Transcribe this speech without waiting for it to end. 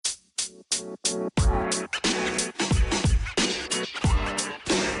Good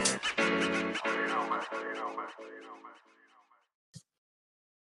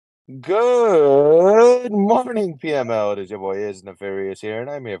morning, PML. It is your boy Is Nefarious here, and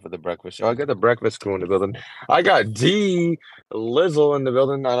I'm here for the breakfast show. I got the breakfast crew in the building. I got D Lizzle in the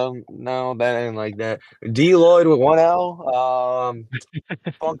building. I don't know, that ain't like that. D Lloyd with one L.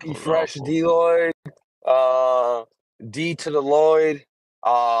 Funky Fresh D Lloyd. D to the Lloyd.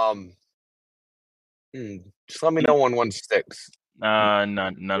 Just let me know when one sticks. None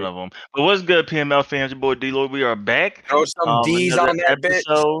of them. But what's good, PML fans? Your boy D-Lloyd. We are back. Throw some D's on that bitch.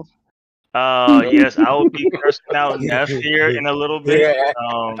 Episode. Yes, I will be cursing out Neff here in a little bit. Yeah.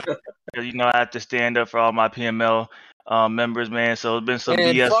 'Cause, you know, I have to stand up for all my PML members, man. So there's been some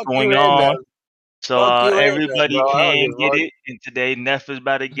Man, BS fuck going you, on. man. So Fuck you, everybody bro. I don't can give a get fuck. it, and today Neff is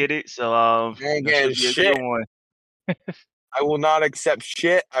about to get it. So Ain't that getting should be a shit. good one. I will not accept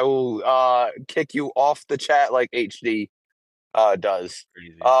shit. I will kick you off the chat like HD does.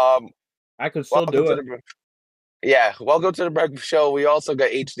 Crazy. I could still do it. Welcome to the breakfast show. We also got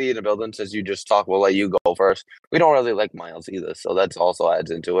HD in the building. Since you just talked, we'll let you go first. We don't really like Miles either, so that's also adds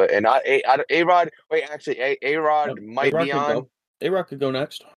into it. And A-Rod. Wait, actually, A-Rod might be on. A-Rod could go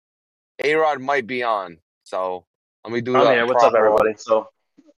next. A-Rod might be on. So let me do I'm that. here. What's up, everybody? So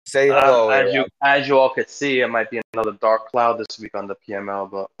say hello. As you all could see, it might be another dark cloud this week on the PML,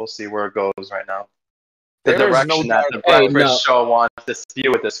 but we'll see where it goes right now. The direction that the breakfast show wants to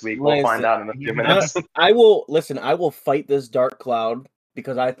spew it this week, we'll find out in a few minutes. I will fight this dark cloud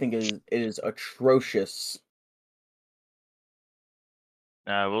because I think it is atrocious.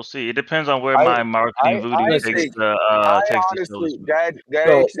 We'll see. It depends on where my marketing voodoo takes the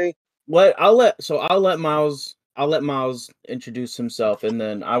I'll let Miles introduce himself, and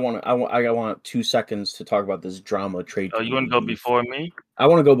then I want 2 seconds to talk about this drama trade. Oh, you want to go before me? I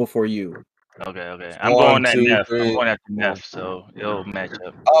want to go before you. Okay. I'm going at Neff. I'm going after Neff, so it'll match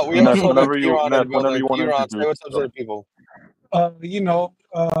up. Oh, we also whenever you want to say what's up to the people.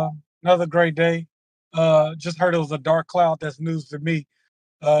 Another great day. Just heard it was a dark cloud. That's news to me.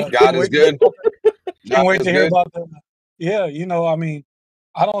 God is good. Can't wait to hear about that. Yeah, I mean,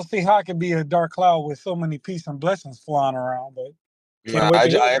 I don't see how it can be a dark cloud with so many peace and blessings flying around, but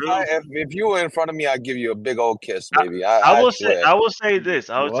if you were in front of me, I'd give you a big old kiss, baby. I will say this.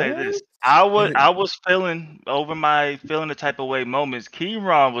 I was feeling the type of way moments.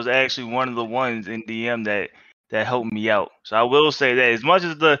 Keyron was actually one of the ones in DM that helped me out. So I will say that as much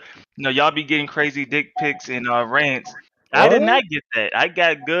as y'all be getting crazy dick pics and rants, I did not get that. I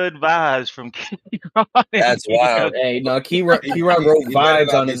got good vibes from Keyron. That's wild. Hey, no, Keyron wrote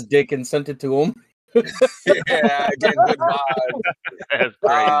vibes on his dick and sent it to him. Yeah, I get good vibes. That's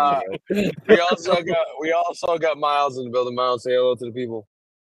crazy. We also got Miles in the building. Miles, say hello to the people.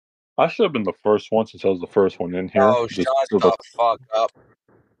 I should have been the first one since I was the first one in here. Oh, shut the fuck up.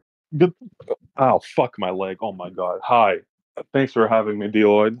 Good. Oh, fuck my leg. Oh my god. Hi. Thanks for having me,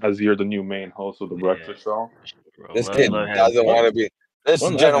 D-Lloyd, as you're the new main host of the breakfast show. This kid doesn't want to be. This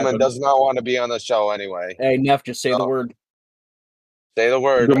gentleman does not want to be on the show anyway. Hey, Neff, just say the word. Say the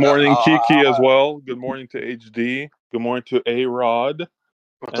word. Good morning, Kiki, as well. Good morning to HD. Good morning to A-Rod.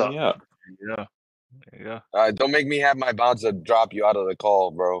 What's up? Yeah. Don't make me have my bounce to drop you out of the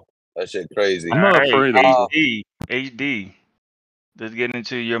call, bro. That shit crazy. I'm not afraid of HD. Let's get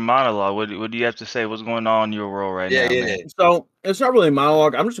into your monologue. What do you have to say? What's going on in your world right now? Yeah. So it's not really a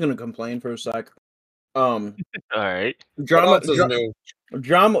monologue. I'm just gonna complain for a sec. All right. Drama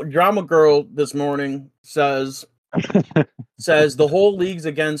girl this morning says the whole league's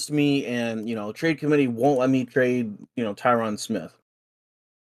against me, and trade committee won't let me trade Tyron Smith.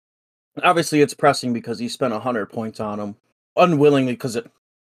 Obviously, it's pressing because he spent 100 points on him unwillingly. Because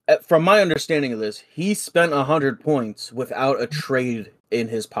from my understanding of this, he spent 100 points without a trade in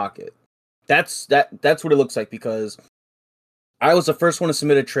his pocket. That's what it looks like, because I was the first one to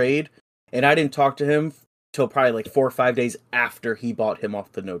submit a trade, and I didn't talk to him till probably like 4 or 5 days after he bought him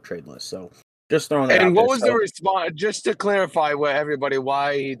off the no trade list. So just throwing that out there. And what was the response? Just to clarify with everybody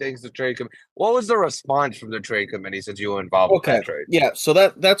why he thinks the trade committee. What was the response from the trade committee since you were involved with that trade? Yeah, so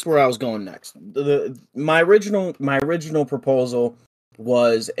that's where I was going next. My original proposal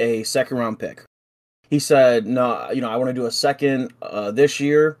was a second round pick. He said, no, I want to do a second this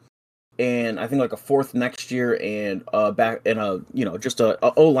year, and I think like a fourth next year, and just a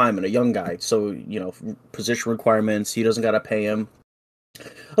O lineman, a young guy. So position requirements, he doesn't got to pay him. I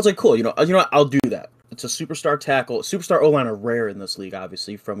was like, cool, I'll do that. It's a superstar tackle. Superstar O-line are rare in this league,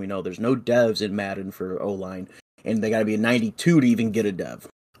 obviously, there's no devs in Madden for O-line, and they got to be a 92 to even get a dev.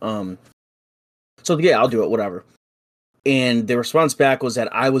 So yeah, I'll do it, whatever. And the response back was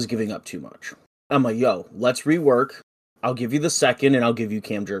that I was giving up too much. I'm like, yo, let's rework. I'll give you the second, and I'll give you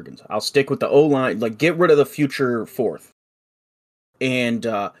Cam Jurgens. I'll stick with the O-line. Like, get rid of the future fourth. And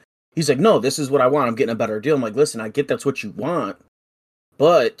he's like, no, this is what I want. I'm getting a better deal. I'm like, listen, I get that's what you want.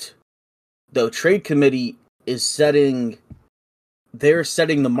 But the trade committee is setting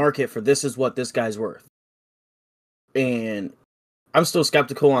the market for this is what this guy's worth. And I'm still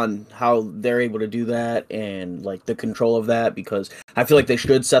skeptical on how they're able to do that and like the control of that, because I feel like they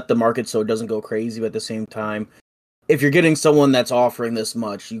should set the market so it doesn't go crazy, but at the same time, if you're getting someone that's offering this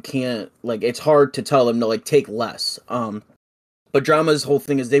much, you can't, like, it's hard to tell them to like take less. But Drama's whole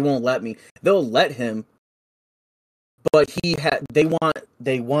thing is they won't let me. They'll let him, but they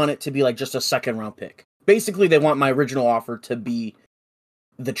want it to be like just a second round pick. Basically, they want my original offer to be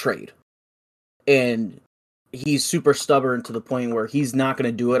the trade. And he's super stubborn to the point where he's not going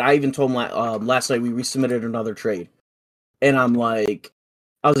to do it. I even told him last night we resubmitted another trade. And I'm like,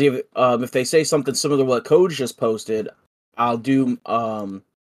 if they say something similar to what Coach just posted, I'll do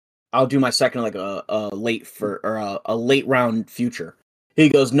my second like a late round future. He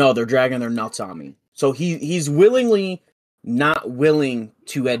goes, no, they're dragging their nuts on me. So he's willingly not willing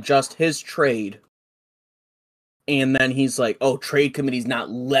to adjust his trade. And then he's like, oh, trade committee's not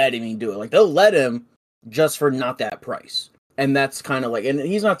letting me do it. Like, they'll let him just for not that price. And that's kind of like, and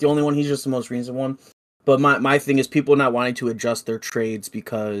he's not the only one. He's just the most recent one. But my thing is people not wanting to adjust their trades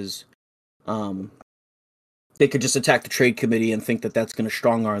because they could just attack the trade committee and think that that's going to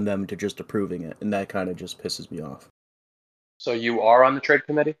strong arm them to just approving it. And that kind of just pisses me off. So you are on the trade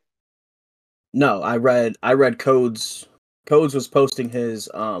committee? No, I read Codes. Codes was posting his,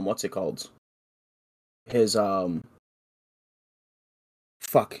 what's it called? His,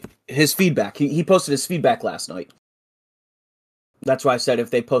 his feedback. He posted his feedback last night. That's why I said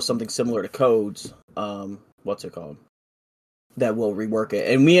if they post something similar to Codes, what's it called? That will rework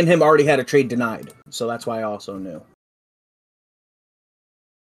it. And me and him already had a trade denied, so that's why I also knew.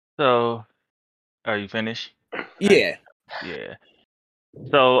 So, are you finished? Yeah. Yeah.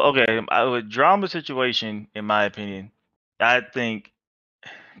 So, okay, with Drama situation, in my opinion, I think,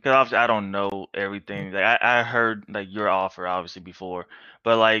 because obviously I don't know everything. Like I heard like your offer obviously before,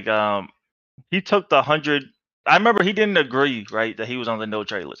 but like he took the 100. I remember he didn't agree, right, that he was on the no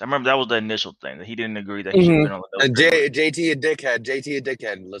trade list. I remember that was the initial thing, that he didn't agree that he should have been on the no trade list. JT a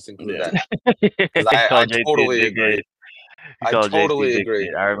dickhead. Let's include that. I totally agree. I totally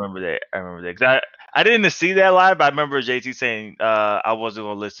agree. I remember that. 'Cause I didn't see that live, but I remember JT saying I wasn't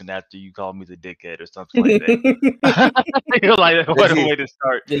gonna listen after you called me the dickhead or something like that. You're like, what a way to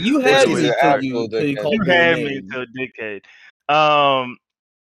start. Yeah, you had me till you called me till dickhead.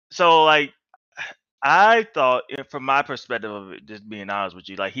 So like, I thought, from my perspective of it, just being honest with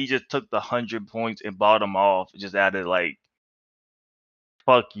you, like he just took the 100 points and bought them off, just added like,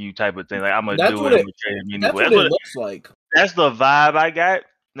 "Fuck you" type of thing. Like I'm gonna do it. I'm gonna trade him anyway. That's what it looks like. That's the vibe I got.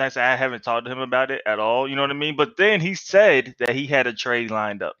 Like I haven't talked to him about it at all. You know what I mean? But then he said that he had a trade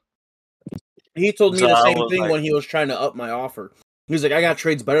lined up. He told me the same thing when he was trying to up my offer. He was like, I got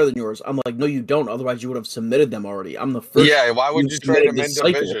trades better than yours. I'm like, no, you don't. Otherwise, you would have submitted them already. I'm the first. Yeah, why would you trade him in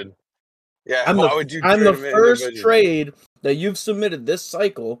division? Yeah, I'm the first trade that you've submitted this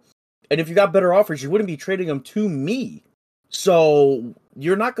cycle. And if you got better offers, you wouldn't be trading them to me. So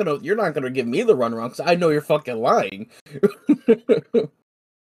you're not gonna give me the runaround because I know you're fucking lying.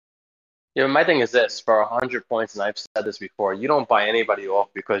 Yeah, my thing is this: for 100 points, and I've said this before, you don't buy anybody off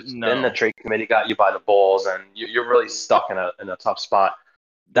because then the trade committee got you by the balls, and you're really stuck in a tough spot.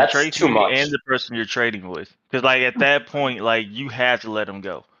 That's too much. And the person you're trading with, because like at that point, like you had to let them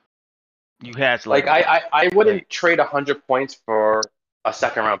go. You had to I wouldn't trade 100 points for a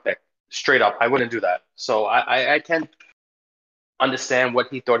second round pick. Straight up, I wouldn't do that. So I can't understand what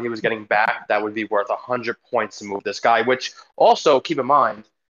he thought he was getting back. That would be worth 100 points to move this guy. Which also keep in mind,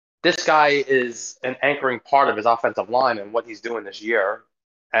 this guy is an anchoring part of his offensive line and what he's doing this year.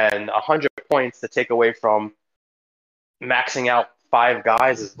 And 100 points to take away from maxing out 5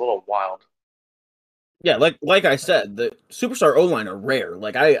 guys is a little wild. Yeah, like I said, the superstar O-line are rare.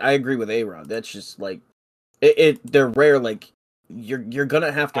 Like I agree with A-Rod. That's just like they're rare. Like you're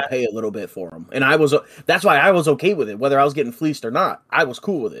gonna have to pay a little bit for them, and that's why I was okay with it, whether I was getting fleeced or not. I was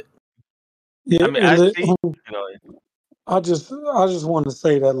cool with it. Yeah, I just want to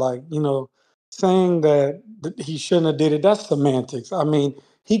say that, like, saying that he shouldn't have did it, that's semantics. I mean,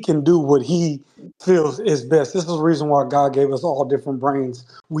 he can do what he feels is best. This is the reason why God gave us all different brains.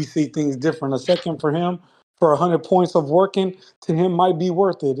 We see things different. A second for him, for 100 points of working, to him might be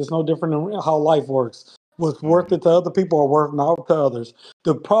worth it. It's no different than how life works. What's worth it to other people are worth not to others.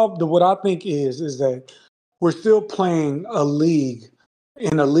 The problem, what I think is that we're still playing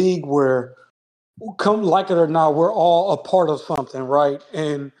in a league where, come like it or not, we're all a part of something, right?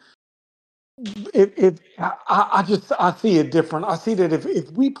 And I see it different. I see that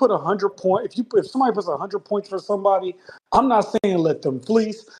if we put 100 points, if somebody puts 100 points for somebody, I'm not saying let them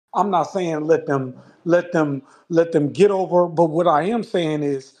fleece. I'm not saying let them get over. But what I am saying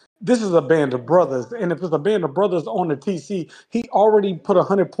is this is a band of brothers, and if it's a band of brothers on the TC, he already put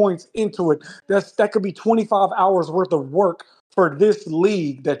 100 points into it. That could be 25 hours worth of work for this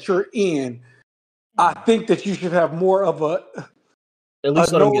league that you're in. I think that you should have more of At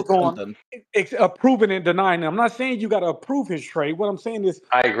least let him get nose on something. approving and denying. I'm not saying you got to approve his trade. What I'm saying is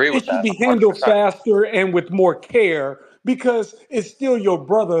I agree it with should that. be handled 100%. faster and with more care because it's still your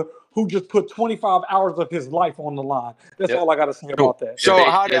brother who just put 25 hours of his life on the line. That's Yep. all I got to say about that. So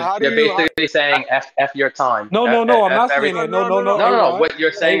how do You're you? basically saying F your time. No, F I'm not saying everything. that. No, No, no, no, No, A-Rod. What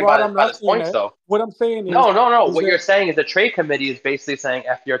you're saying A-Rod, I'm by not this saying points, that. though. What I'm saying is No. is What you're that saying is the trade committee is basically saying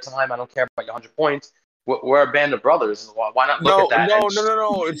F your time. I don't care about your 100 points. We're a band of brothers. Why not look at that?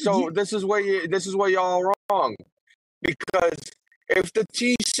 No. So this is where y'all wrong, because if the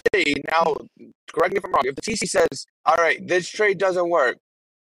TC now, correct me if I'm wrong, if the TC says, all right, this trade doesn't work,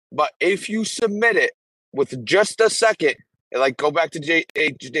 but if you submit it with just a second, like go back to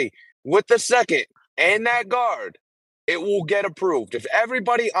JHD with the second and that guard, it will get approved. If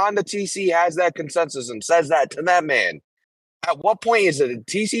everybody on the TC has that consensus and says that to that man, at what point is it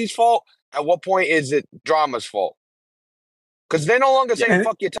TC's fault? At what point is it Drama's fault? Because they're no longer saying and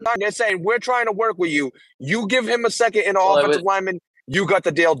fuck your time. They're saying we're trying to work with you. You give him a second in the Well, offensive lineman, you got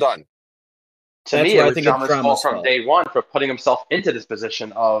the deal done. to That's me, why it I was think it's Drama's Drama's fault from fault. day one for putting himself into this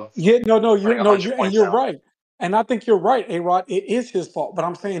position of you're putting 100 points you're down. right. And I think you're right, A-Rod. It is his fault. But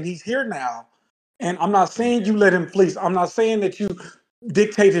I'm saying he's here now. And I'm not saying you let him fleece. I'm not saying that you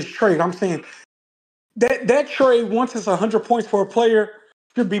dictate his trade. I'm saying that trade, once it's 100 points for a player,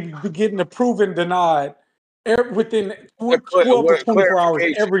 should be getting approved and denied within 12 to 24 hours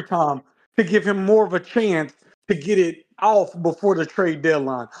Clarification. every time to give him more of a chance to get it off before the trade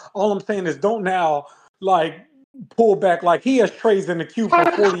deadline. All I'm saying is don't now like pull back like he has trades in the queue for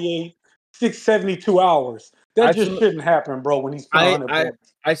 48, 72 hours. That I just sum- shouldn't happen, bro, when he's put I 100 I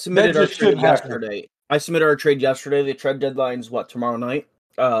points. I That submitted our just trade shouldn't happen. yesterday. The trade deadline's what, tomorrow night?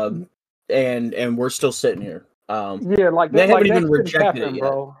 And we're still sitting here. Yeah, like They that, like haven't that even shouldn't rejected it happen, yet.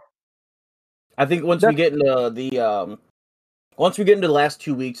 bro. I think once we get into the last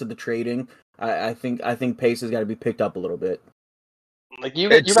 2 weeks of the trading, I think pace has got to be picked up a little bit. Like you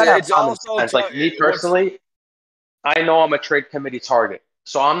It's gotta have it's common also sense. Like me what's personally, I know I'm a trade committee target,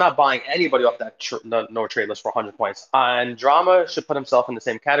 so I'm not buying anybody off that no trade list for 100 points. And Drama should put himself in the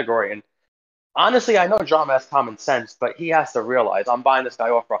same category. And honestly, I know Drama has common sense, but he has to realize I'm buying this guy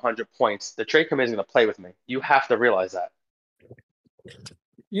off for 100 points. The trade committee is going to play with me. You have to realize that.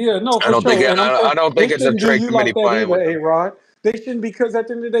 Yeah, no, I for don't think sure. And I'm saying I don't they think it's a shouldn't do trade you like committee that playing either, with them. A-Rod. They shouldn't, because at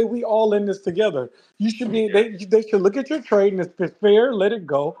the end of the day, we all in this together. You should be they should look at your trade, and if it's fair, let it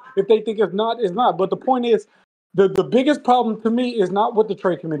go. If they think it's not, it's not. But the point is, the biggest problem to me is not what the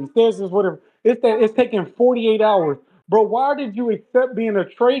trade committee says, is whatever. It's that it's taking 48 hours. Bro, why did you accept being a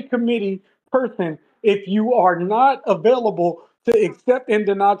trade committee person if you are not available to accept and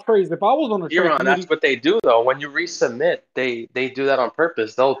deny trades? If I was on a trade Iran, committee, that's what they do though. When you resubmit, they do that on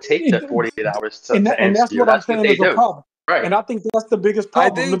purpose. They'll take the 48 hours to and answer that's you. what I'm That's what saying they is a do. problem. Right. And I think that's the biggest I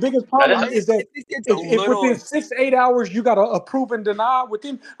problem. The think biggest That problem is. is that I think it's a if little. within 6 8 hours you got to approve and deny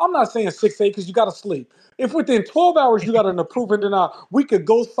within, I'm not saying 6 8 because you got to sleep. If within 12 hours you got an approve and deny, we could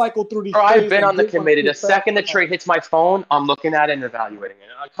go cycle through these Bro, I've trades been and on the get one committee. The shit fast. second the trade hits my phone, I'm looking at it and evaluating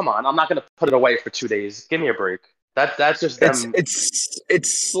it. Come on, I'm not gonna put it away for 2 days. Give me a break. That's just them.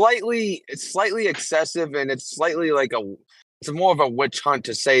 It's slightly excessive, and it's slightly like it's more of a witch hunt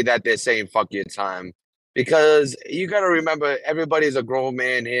to say that they're saying fuck your time, because you got to remember everybody's a grown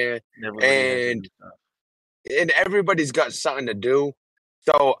man here, Everybody has to and do stuff. everybody's got something to do.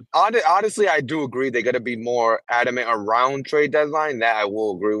 So honestly, I do agree they got to be more adamant around trade deadline. That I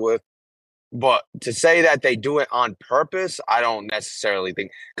will agree with. But to say that they do it on purpose, I don't necessarily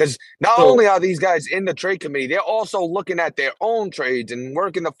think. Because not So only are these guys in the trade committee, they're also looking at their own trades and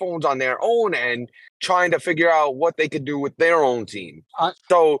working the phones on their own end, trying to figure out what they could do with their own team. I,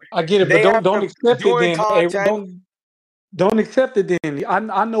 So I get it, but they have don't to, accept it doing then. Hey, content. don't accept it then.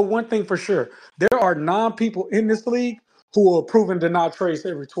 I know one thing for sure. There are 9 people in this league who will approve and deny trades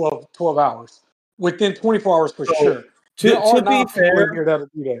every 12 hours. Within 24 hours for so sure. There are to be 9 people in fair, here that'll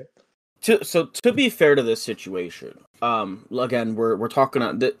do that. to be fair to this situation, again, we're talking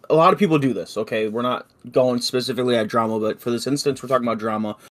on a lot of people do this. Okay, we're not going specifically at Drama, but for this instance, we're talking about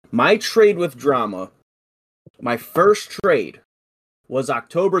Drama. My trade with Drama My first trade was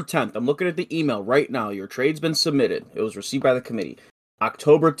October 10th. I'm looking at the email right now. Your trade's been submitted. It was received by the committee.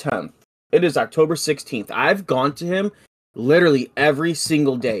 October 10th. It is October 16th. I've gone to him literally every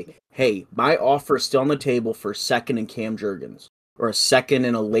single day. Hey, my offer is still on the table for second and Cam Jurgens, or a second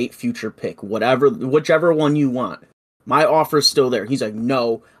and a late future pick, whichever one you want. My offer is still there. He's like,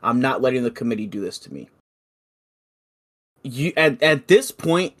 no, I'm not letting the committee do this to me. You at this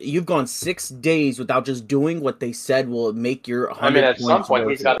point, you've gone 6 days without just doing what they said will make your 100 I mean, at some points point,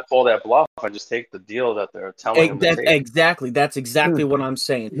 worth he's got it. to pull that bluff and just take the deal that they're telling him to take. Exactly. That's exactly what I'm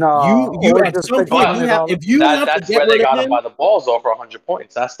saying. No, you or at just some take point you have $100. if you want to That's get where they rid got of him him. by the balls over 100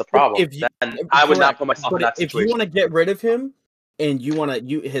 points. That's the problem. Then I would not Correct. put myself in But that if you situation. want to get rid of him and you want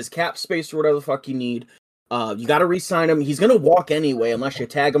to his cap space or whatever the fuck you need, you got to re-sign him. He's gonna walk anyway unless you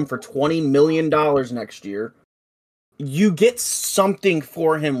tag him for $20 million next year. You get something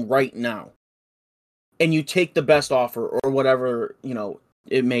for him right now, and you take the best offer or whatever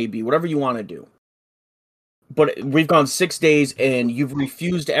it may be, whatever you want to do. But we've gone 6 days, and you've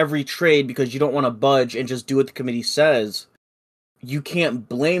refused every trade because you don't want to budge and just do what the committee says. You can't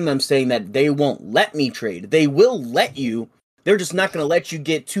blame them saying that they won't let me trade. They will let you. They're just not going to let you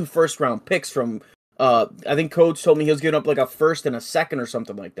get 2 first-round picks from. I think Coach told me he was giving up like a first and a second or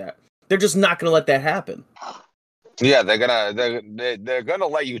something like that. They're just not going to let that happen. Yeah, they're gonna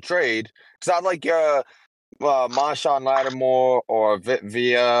let you trade. It's not like you're Marshawn Lattimore or Vit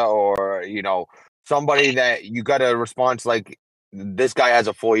Villa or somebody that you got a response like this guy has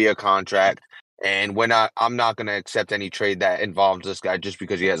a 4-year contract and I'm not gonna accept any trade that involves this guy just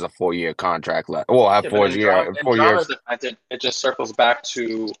because he has a 4-year contract left. Well, I have Yeah, 4 but years. in Drama's defense, it just circles back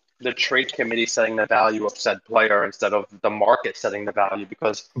to the trade committee setting the value of said player instead of the market setting the value.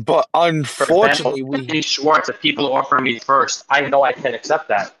 Because, But for unfortunately, example, Anthony Schwartz, if people offer me first, I know I can't accept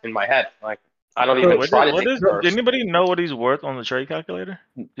that in my head. Like, I don't even try to take first. Anybody know what he's worth on the trade calculator?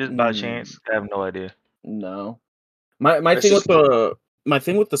 Just by chance, I have no idea. No. My thing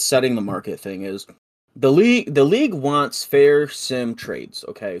with the setting the market thing is the league wants fair sim trades.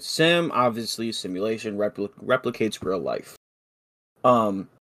 Okay, sim obviously simulation replicates real life.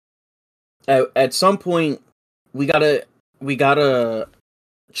 At some point we gotta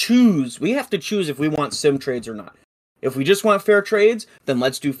choose. We have to choose if we want sim trades or not. If we just want fair trades, then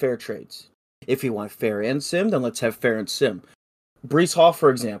let's do fair trades. If we want fair and sim, then let's have fair and sim. Breece Hall,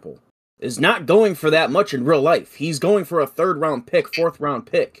 for example, is not going for that much in real life. He's going for a 3rd round pick, 4th round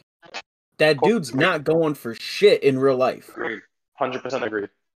pick. That dude's not going for shit in real life. Agreed. 100% agreed.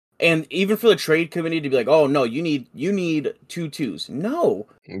 And even for the trade committee to be like, "Oh no, you need 2 twos." No.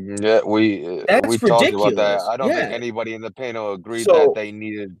 yeah, we That's talked about that. ridiculous. I don't think Yeah. anybody in the panel agreed So, that they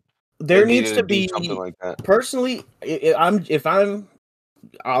needed there needs to to do be something like that. Personally,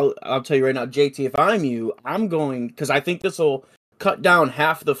 I'll tell you right now, JT, if I'm you, I'm going because I think this will cut down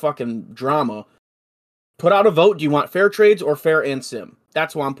half the fucking drama. Put out a vote. Do you want fair trades or fair and sim?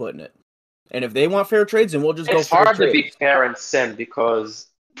 That's where I'm putting it. And if they want fair trades, then we'll just go It's fair hard trades. to be fair and sim because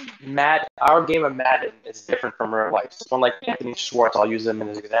our game of Madden is different from real life. Someone like Anthony Schwartz, I'll use him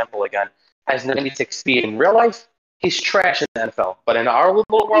as an example again, has 96 speed. In real life, he's trash in the NFL. But in our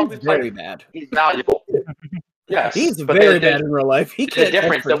little world, He's very bad. He's valuable. Yes, He's but very bad in real life. He can't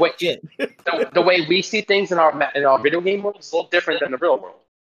different. catch for shit. The way we see things in our video game world is a little different than the real world.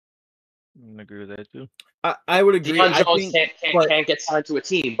 I agree with that too. I would agree. Deion Jones can't get signed to a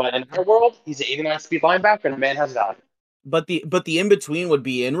team, but in our world, he's an 89-speed linebacker, and the man has value. But the in between would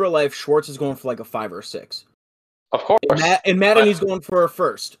be in real life. Schwartz is going for like a 5 or 6. Of course. In Madden, he's going for a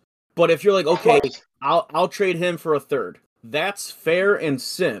 1st. But if you're like, okay, I'll trade him for a 3rd. That's fair and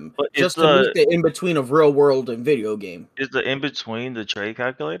sim. But just to meet the in between of real world and video game. Is the in between the trade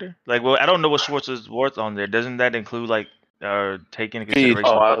calculator? Like, well, I don't know what Schwartz is worth on there. Doesn't that include like taking into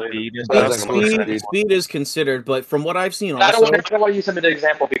consideration speed and stuff? Speed is considered, but from what I've seen, I don't want to use him as an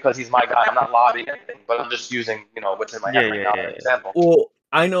example because he's my guy. I'm not lobbying anything, but I'm just using what's in my head right now as an example. Well,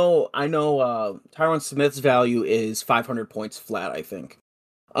 I know. Tyron Smith's value is 500 points flat. I think,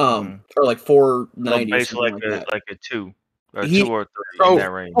 or like 490. So basically, like a 2. Or 2 or 3 in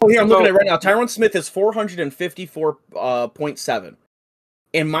that range. Oh, here I'm looking at it right now. Tyron Smith is 454.7.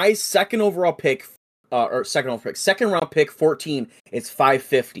 And my second round pick 14, it's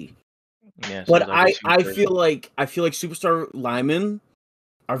 550. Yeah, but I feel like superstar linemen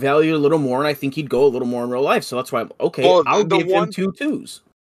are valued a little more, and I think he'd go a little more in real life. So that's why I'll give him 2 twos.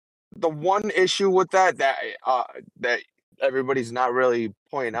 The one issue with that everybody's not really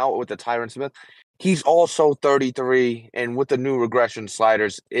pointing out with the Tyron Smith, he's also 33, and with the new regression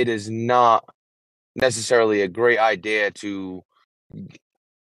sliders, it is not necessarily a great idea to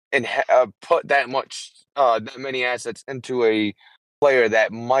and put that many assets into a player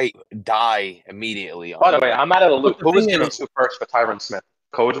that might die immediately. By the way, I'm out of the loop. The Who was thing giving is- 2 firsts for Tyron Smith?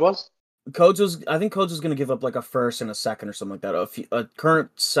 Coach was? I think Coach was going to give up like a first and a second or something like that, a current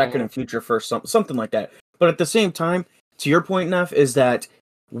second and future first, something like that. But at the same time, to your point, Neff, is that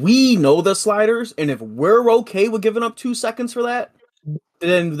we know the sliders, and if we're okay with giving up 2 seconds for that,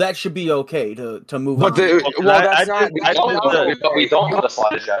 then that should be okay to move But on. We don't know the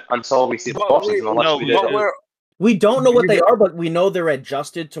sliders yet until we see the options. We don't know what they are, but we know they're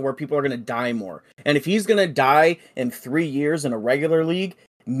adjusted to where people are going to die more. And if he's going to die in 3 years in a regular league,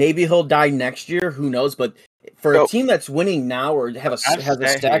 maybe he'll die next year. Who knows? But for a team that's winning now or has a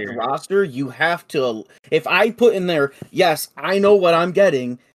stacked roster, you have to. If I put in there, yes, I know what I'm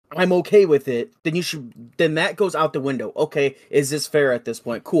getting, I'm okay with it. Then that goes out the window. Okay, is this fair at this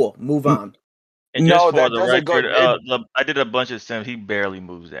point? Cool, move on. And just for the record, I did a bunch of sims. He barely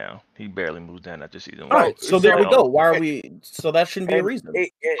moves down. He barely moves down after season 1. All right, so there we go. Why are we? So that shouldn't be a reason.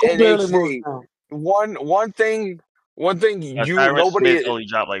 One thing nobody Smith only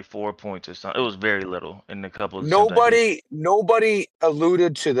dropped like 4 points or something. It was very little in a couple of nobody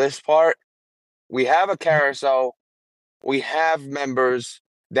alluded to this part. We have a carousel. We have members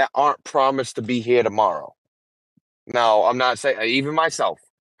that aren't promised to be here tomorrow. Now, I'm not saying even myself.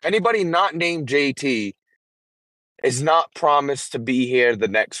 Anybody not named JT is not promised to be here the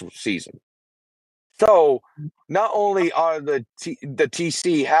next season. So not only are the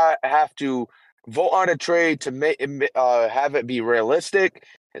TC have to vote on a trade to have it be realistic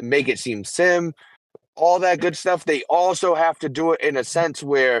and make it seem sim, all that good stuff, they also have to do it in a sense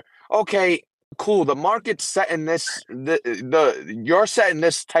where, okay, cool, the market's setting this, you're setting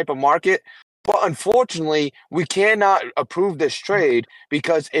this type of market, but unfortunately, we cannot approve this trade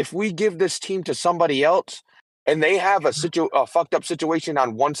because if we give this team to somebody else and they have a fucked up situation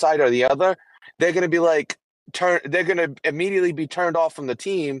on one side or the other, they're going to be like, they're going to immediately be turned off from the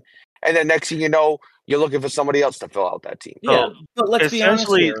team. And then next thing you know, you're looking for somebody else to fill out that team. Yeah, but let's be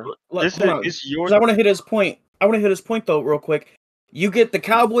honest here. I want to hit his point. Though, real quick. You get the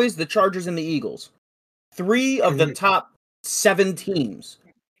Cowboys, the Chargers, and the Eagles. 3 of the top 7 teams.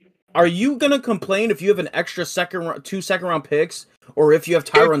 Are you gonna complain if you have an extra 2 second-round picks, or if you have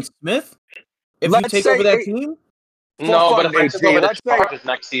Tyron Smith? If you take over that team? No, but if I took over the Chargers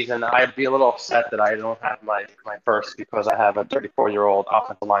next season, I'd be a little upset that I don't have my first because I have a 34-year-old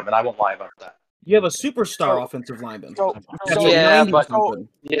offensive lineman. I won't lie about that. You have a superstar offensive lineman. But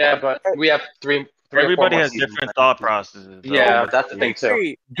we have 3. Everybody has different thought processes. Yeah, that's the thing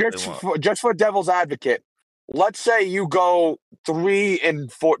too. Just for devil's advocate, let's say you go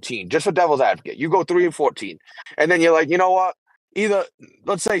 3-14. Just for devil's advocate, you go 3-14, and then you're like, you know what? Either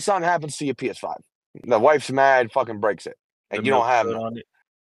let's say something happens to your PS5, the wife's mad, fucking breaks it, and you don't have it.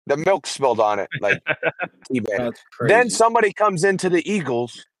 The milk spilled on it, like eBay. Then somebody comes into the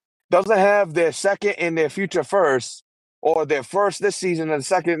Eagles, doesn't have their second and their future first, or their first this season and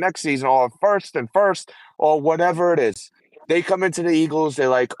second next season, or first, or whatever it is. They come into the Eagles, they're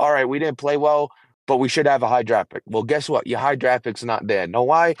like, all right, we didn't play well, but we should have a high draft pick. Well, guess what? Your high draft pick's not there. Know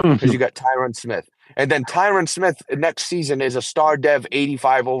why? Because you got Tyron Smith. And then Tyron Smith next season is a star dev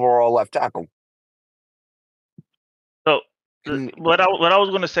 85 overall left tackle. So what I was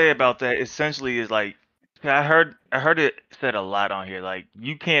going to say about that essentially is like, I heard it said a lot on here. Like,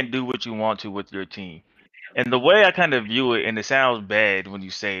 you can't do what you want to with your team. And the way I kind of view it, and it sounds bad when you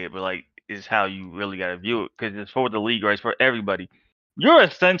say it, but like, is how you really got to view it because it's for the league, right? It's for everybody. You're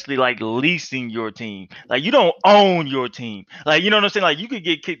essentially like leasing your team. Like, you don't own your team. Like, you know what I'm saying? Like, you could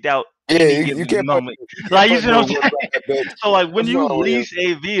get kicked out. You can't moment. Like, you know what I'm saying? So like, when you lease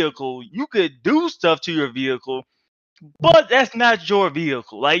a vehicle, you could do stuff to your vehicle, but that's not your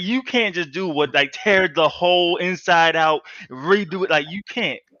vehicle. Like, you can't just do what, like, tear the whole inside out, redo it. Like, you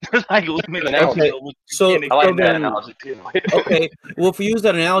can't. Like, okay. So I like that analogy too. Okay, well, if we use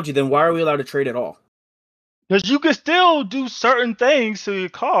that analogy, then why are we allowed to trade at all? Because you can still do certain things to your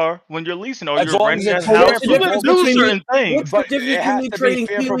car when you're leasing or you're renting a house. You can do certain things. What's the difference between me trading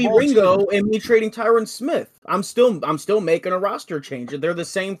Keely Ringo and me trading Tyron Smith? I'm still making a roster change. They're the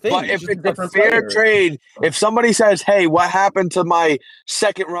same thing. But if it's a fair trade, if somebody says, "Hey, what happened to my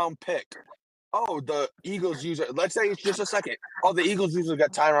second-round pick?" Oh, the Eagles user. Let's say it's just a second. Oh, the Eagles user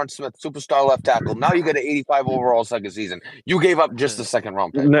got Tyron Smith, superstar left tackle. Now you get an 85 overall second season. You gave up just a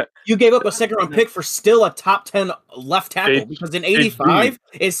second-round pick. You gave up a second-round pick for still a top 10 left tackle because in 85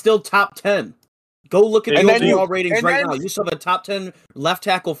 is still top 10. Go look at the overall ratings right now. You saw the top 10 left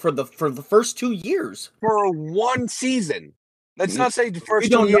tackle for the first 2 years. For one season. Let's not say the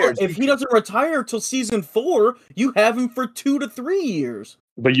first 2 years. If he doesn't retire till season 4, you have him for 2 to 3 years.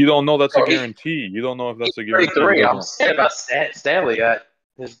 But you don't know that's a Bro, he- guarantee. You don't know if that's a He's guarantee. 33. You I'm don't know. scared about Stanley at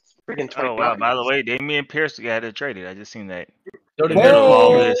his freaking 29. Oh wow! By the way, Damian Pierce got it traded. I just seen that. So In did the middle of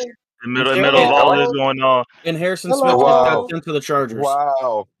all Hey! this, in the And middle of all Harrison, this going on, and Harrison Hello. Smith just Wow. got sent to the Chargers.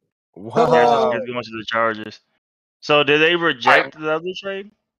 Wow. Harrison Wow. Smith going to the Chargers. So did they reject the other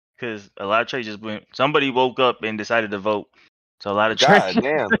trade? Because a lot of trades just went. Somebody woke up and decided to vote. So a lot of trades God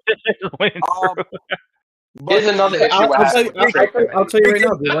damn. went Um, through. Here's another issue I'll, I I'll, have tell with you, the trade committee. I'll tell you right now,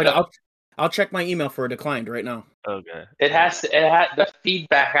 Speaking- dude. Like, I'll check my email for a declined right now. Okay. The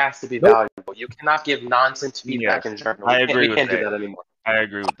feedback has to be valuable. You cannot give nonsense feedback in German. I agree We with can't do that. that anymore. I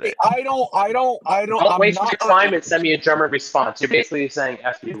agree with that. I don't. Don't I'm waste not your time and send me a German response. You're basically saying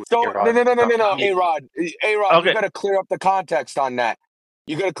F you. So A-Rod. no, A-Rod, Okay. you got to clear up the context on that.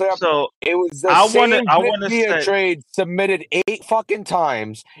 You got to clear up. So It was the I same wanna via say- trade submitted 8 fucking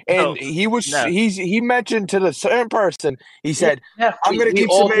times, and So, he no. he mentioned to the certain person. He said, Yeah, I'm gonna we keep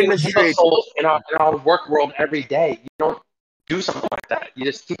all submitting do this trade. hustles in our work world every day. You don't do something like that. You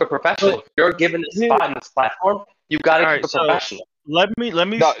just keep it professional. If you're given this spot in this platform, you got to All keep right, it so- professional. let me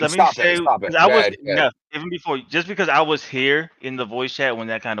No, stop say it, stop it. 'cause I was Bad, bad. no, even before just because I was here in the voice chat when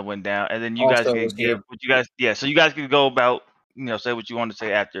that kind of went down, and then you guys Also can was give here. what you guys so you guys can go about say what you want to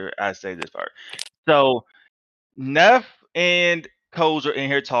say after I say this part. So Neff and Coles are in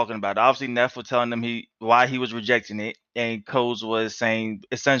here talking about it. Obviously, Neff was telling them why he was rejecting it, and Coles was saying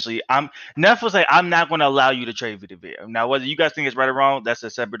essentially, Neff was like, I'm not going to allow you to trade Vita Vea. Now, whether you guys think it's right or wrong, that's a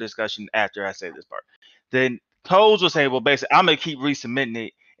separate discussion after I say this part. Then Coles was saying, well, basically, I'm going to keep resubmitting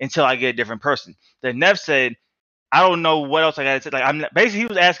it until I get a different person. Then Neff said, I don't know what else I got to say. Like, I'm not, basically, he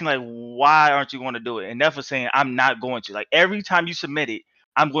was asking, like, why aren't you going to do it? And Neff was saying, I'm not going to. Like, every time you submit it,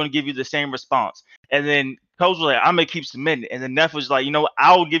 I'm going to give you the same response. And then Coach was like, I'm going to keep submitting it. And then Neff was like, you know what?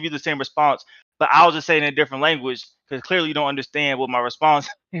 I will give you the same response, but I'll just say it in a different language because clearly you don't understand what my response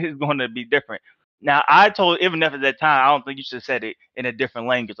is going to be different. Now, I told even Neff at that time, I don't think you should have said it in a different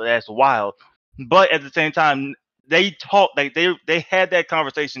language. Like, that's wild. But at the same time, they talked, like they had that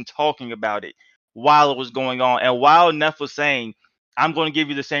conversation talking about it while it was going on. And while Neff was saying, I'm going to give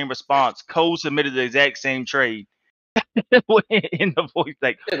you the same response, Cole submitted the exact same trade in the voice,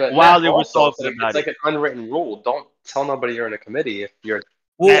 like but while Neff they were also, talking it's about like an unwritten rule. Don't tell nobody you're in a committee if you're.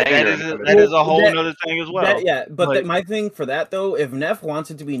 Well, that you're is in a a, committee. that is a whole that- other thing as well. But my thing for that though, if Neff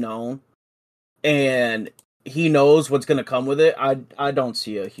wants it to be known, and he knows what's going to come with it, I don't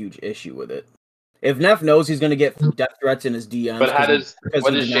see a huge issue with it. If Neff knows he's going to get death threats in his DMs, But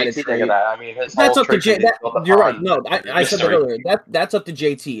what does denied a JT think trade, of that? I mean, his that's whole up to trade J. committee is built You're right. upon No, I said that mystery. earlier. That's up to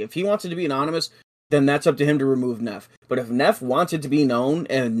JT. If he wants it to be anonymous, then that's up to him to remove Neff. But if Neff wants it to be known,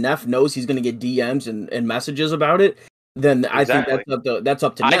 and Neff knows he's going to get DMs and messages about it, then I think that's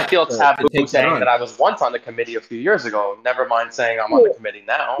up to Neff. I feel to taboo take saying on. that I was once on the committee a few years ago. Never mind saying I'm on the committee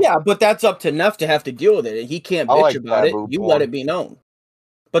now. Yeah, but that's up to Neff to have to deal with it. He can't I bitch like about it. taboo You porn. let it be known.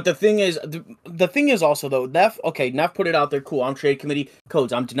 But the thing is, the thing is also though, Neff put it out there. Cool, I'm trade committee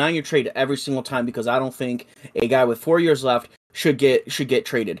codes. I'm denying your trade every single time because I don't think a guy with 4 years left should get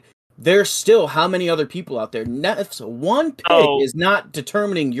traded. There's still how many other people out there? Neff's one pick is not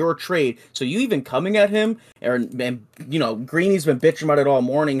determining your trade. So you even coming at him, and Greeny's been bitching about it all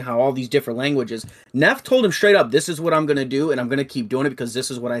morning, how all these different languages. Neff told him straight up, this is what I'm going to do, and I'm going to keep doing it because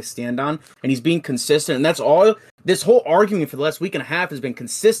this is what I stand on. And he's being consistent, and that's all. This whole argument for the last week and a half has been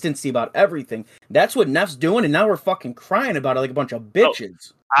consistency about everything. That's what Neff's doing, and now we're fucking crying about it like a bunch of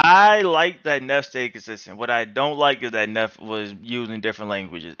bitches. I like that Neff stayed consistent. What I don't like is that Neff was using different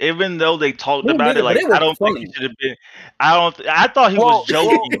languages, even though they talked about it. Like I don't think he should have been. I thought he was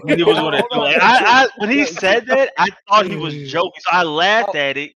joking when he was going to do it. When he said that, I thought he was joking. So I laughed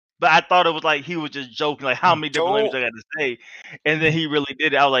at it, but I thought it was like he was just joking. Like how many different languages I got to say, and then he really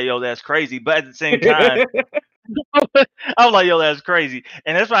did it. I was like, yo, that's crazy. But at the same time. I was like, yo, that's crazy.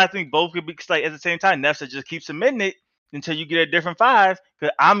 And that's why I think both could be like at the same time. Neff said just keep submitting it until you get a different 5,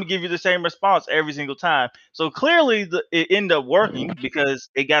 because I'm gonna give you the same response every single time. So clearly it ended up working because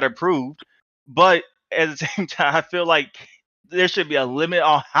it got approved. But at the same time, I feel like there should be a limit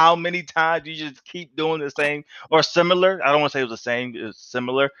on how many times you just keep doing the same or similar. I don't want to say it was the same, it was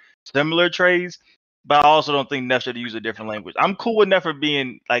similar trades. But I also don't think Neff should use a different language. I'm cool with Neff for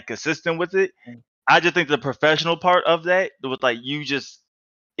being like consistent with it. I just think the professional part of that was like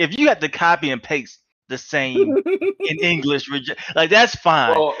if you have to copy and paste the same in English, like that's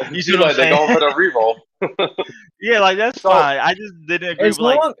fine. Well, you see what I'm they're saying? going for the reroll. Yeah, like that's fine. I just didn't agree with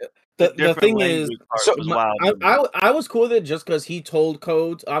like the thing is, I was cool with it just because he told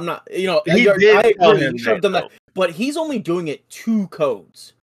codes. I'm not, he did tell him that, but he's only doing it 2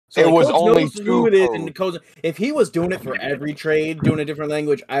 codes. So It like, was Coach only knows who it is, and the codes. Coach. If he was doing it for every trade, doing a different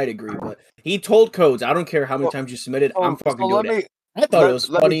language, I'd agree. But he told Codes, I don't care how many Well, times you submitted, I'm so fucking let doing it. me I thought it was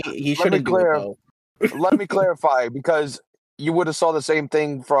let me funny. He let me shouldn't do it clear though. let me clarify, because you would have saw the same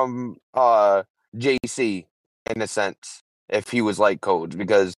thing from JC in a sense if he was like codes,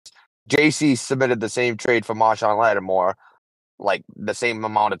 because JC submitted the same trade for Marshawn Lattimore like the same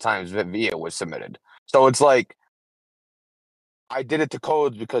amount of times Via was submitted. So it's like I did it to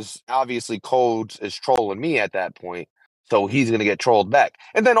Codes because obviously Codes is trolling me at that point, so he's gonna get trolled back.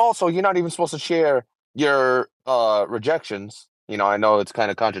 And then also, you're not even supposed to share your rejections. You know, I know it's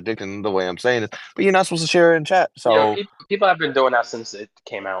kind of contradicting the way I'm saying it, but you're not supposed to share it in chat. So people have been doing that since it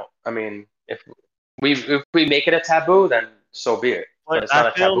came out. I mean, if we make it a taboo, then so be it. But it's not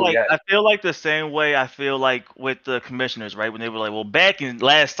a taboo yet. I feel like the same way I feel like with the commissioners, right? When they were like, well, back in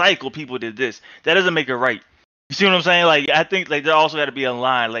last cycle, people did this. That doesn't make it right. You see what I'm saying? Like, I think like there also got to be a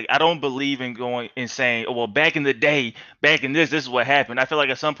line. Like, I don't believe in going and saying, oh, well, back in the day, back in this is what happened. I feel like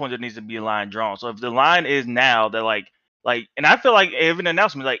at some point there needs to be a line drawn. So if the line is now that like, and I feel like even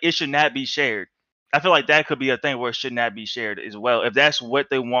announcement, like it should not be shared. I feel like that could be a thing where it should not be shared as well. If that's what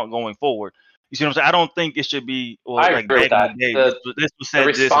they want going forward. You see what I'm saying? I don't think it should be I like agree with back in that. the day. This was The said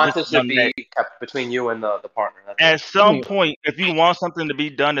this, this responses was should done that. be kept between you and the partner. That's At it. some point, if you want something to be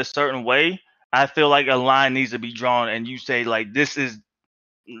done a certain way, I feel like a line needs to be drawn, and you say like, this is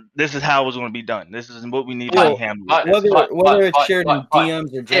how it's going to be done. This is what we need to be Well, handled. But That's it. whether it's shared in but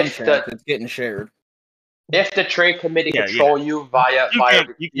DMs or jump if chats, the it's getting shared. if the trade committee Yeah, control you via You can't.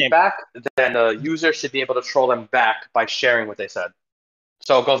 feedback, then the user should be able to troll them back by sharing what they said.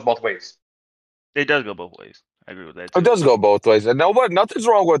 So it goes both ways. It does go both ways. I agree with that it too. does go both ways, and nothing's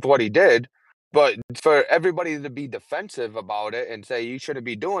wrong with what he did. But for everybody to be defensive about it and say you shouldn't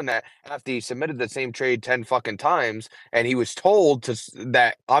be doing that after he submitted the same trade 10 fucking times and he was told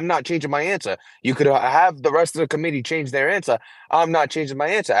that I'm not changing my answer. You could have the rest of the committee change their answer. I'm not changing my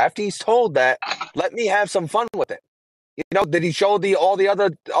answer. After he's told that, let me have some fun with it. You know, did he show all the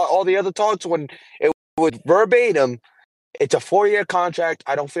other talks when it was verbatim? It's a 4-year contract.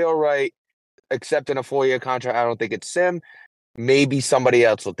 I don't feel right accepting a 4-year contract. I don't think it's Sim. Maybe somebody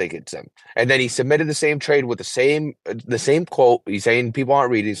else will think it's him. And then he submitted the same trade with the same quote. He's saying people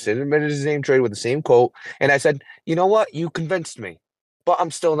aren't reading. He submitted the same trade with the same quote. And I said, you know what? You convinced me, but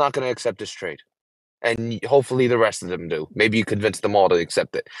I'm still not going to accept this trade. And hopefully the rest of them do. Maybe you convince them all to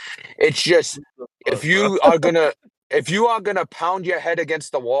accept it. It's just if you are gonna pound your head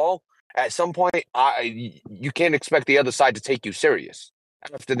against the wall, at some point, you can't expect the other side to take you serious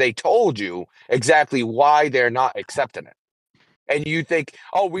after they told you exactly why they're not accepting it. And you think,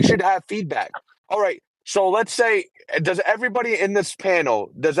 oh, we should have feedback. All right. So let's say, does everybody in this panel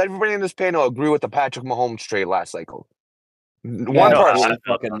agree with the Patrick Mahomes trade last cycle? One No, person.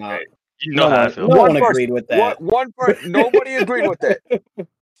 Fucking not. You know how I feel. No one person. agreed with that. Nobody agreed with it.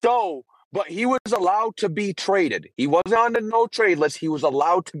 So, but he was allowed to be traded. He wasn't on the no trade list. He was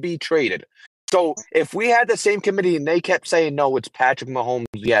allowed to be traded. So if we had the same committee and they kept saying, no, it's Patrick Mahomes,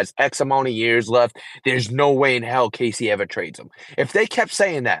 he has X amount of years left, there's no way in hell Casey ever trades him. If they kept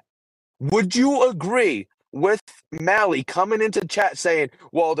saying that, would you agree with Mally coming into chat saying,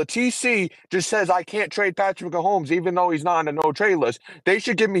 well, the TC just says I can't trade Patrick Mahomes even though he's not on the no trade list. They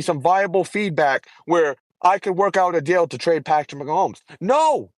should give me some viable feedback where I could work out a deal to trade Patrick Mahomes.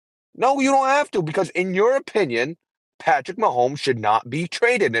 No, you don't have to, because in your opinion, Patrick Mahomes should not be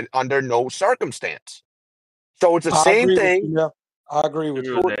traded under no circumstance. So it's the same thing. I agree with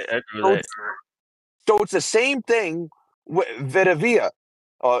you. So it's the same thing with Vita Vea.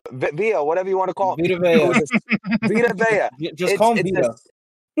 Via, whatever you want to call it. Vita Vea. Vita Vea. Just call him Vita.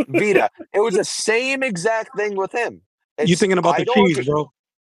 Vita. It was the same exact thing with him. You thinking about the cheese, bro?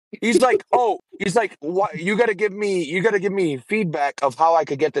 He's like, what? You gotta give me feedback of how I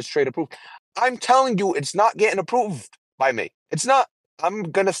could get this trade approved. I'm telling you, it's not getting approved by me. It's not. I'm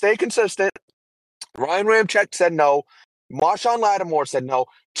gonna stay consistent. Ryan Ramczyk said no. Marshawn Lattimore said no.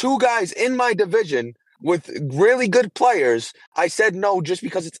 2 guys in my division with really good players, I said no just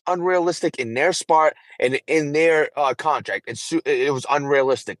because it's unrealistic in their spot and in their contract. It was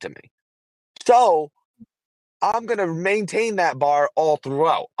unrealistic to me. So I'm going to maintain that bar all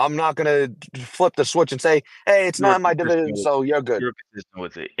throughout. I'm not going to flip the switch and say, hey, it's not in my division, so you're good. You're consistent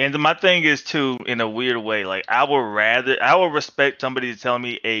with it. And my thing is, too, in a weird way, like, I would respect somebody telling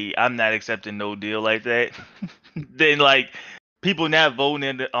me, hey, I'm not accepting no deal like that, than, like, people not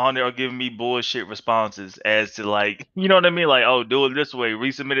voting on it or giving me bullshit responses as to, like, you know what I mean? Like, oh, do it this way,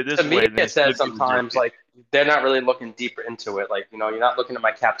 resubmit it this way. To me, it says sometimes, like, they're not really looking deeper into it. Like, you're not looking at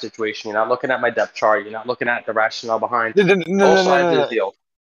my cap situation. You're not looking at my depth chart. You're not looking at the rationale behind both sides of the deal.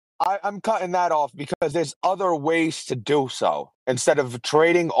 I'm cutting that off because there's other ways to do so instead of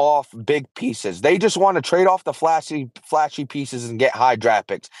trading off big pieces. They just want to trade off the flashy pieces and get high draft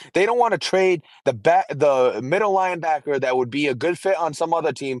picks. They don't want to trade the middle linebacker that would be a good fit on some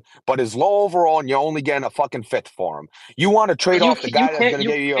other team, but is low overall, and you're only getting a fucking fifth for him. You want to trade off the guy that's going to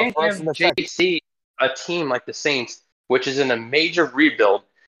get you a first and a second. JC a team like the Saints, which is in a major rebuild,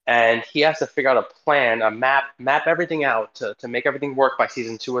 and he has to figure out a plan, a map everything out to make everything work by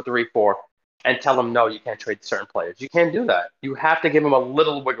season 2 or 3, 4, and tell him no, you can't trade certain players. You can't do that. You have to give him a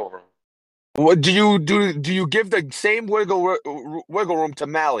little wiggle room. What do you do? Do you give the same wiggle room to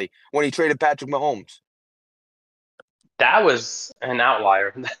Mally when he traded Patrick Mahomes? That was an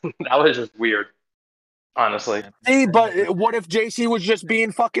outlier. That was just weird, honestly. See, but what if JC was just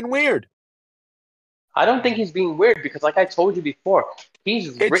being fucking weird? I don't think he's being weird because, like I told you before,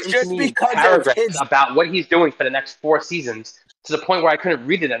 he's written to me paragraphs about what he's doing for the next 4 seasons to the point where I couldn't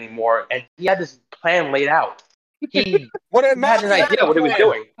read it anymore, and he had this plan laid out. He had an idea what he was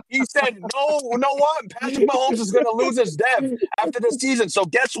doing. He said, "No, you know what? Patrick Mahomes is going to lose his dev after the season. So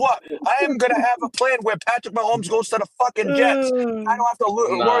guess what? I am going to have a plan where Patrick Mahomes goes to the fucking Jets. I don't have to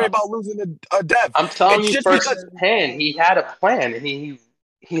worry about losing a dev." I'm telling you firsthand, he had a plan, and he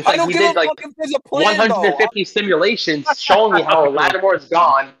did like 150 simulations showing me how Lattimore is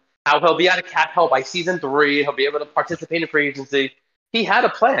gone, how he'll be out of cap hell by season 3, he'll be able to participate in free agency. He had a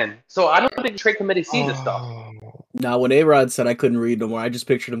plan, so I don't think the trade committee sees this stuff. Now, when A-Rod said I couldn't read no more, I just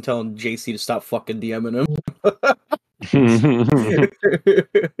pictured him telling JC to stop fucking DMing him.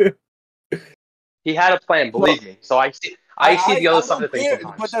 He had a plan, believe me. So I see the other side of things.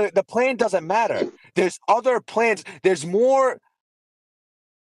 But the plan doesn't matter. There's other plans. There's more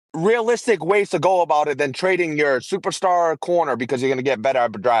realistic ways to go about it than trading your superstar corner because you're going to get better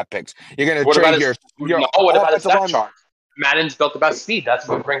draft picks. You're going to trade your what about his depth chart? Madden's built about speed. That's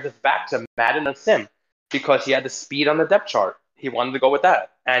what brings us back to Madden and Sim, because he had the speed on the depth chart. He wanted to go with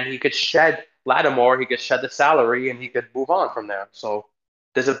that, and he could shed Lattimore, he could shed the salary, and he could move on from there. So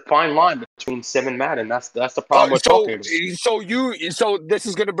there's a fine line between Sim and Madden. That's the problem with talking about. So this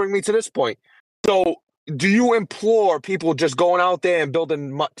is going to bring me to this point. So do you implore people just going out there and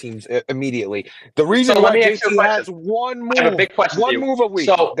building MUT teams immediately? The reason why JC has one move, I have a big question one move a week.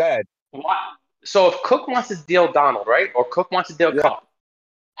 So go ahead. So if Cook wants to deal Donald, right, or Cook wants to deal Cup,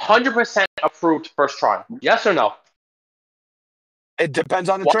 100% approved first try. Yes or no? It depends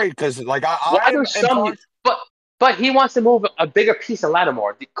on the trade, because like but he wants to move a bigger piece of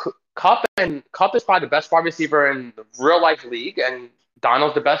Lattimore. Cup is probably the best wide receiver in the real life league, and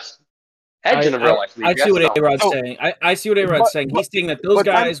Donald's the best edge in the real life league. I see what A-Rod's saying. I see what A-Rod's saying. He's saying that those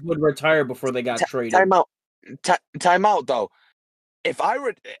guys would retire before they got traded. Time out though. If I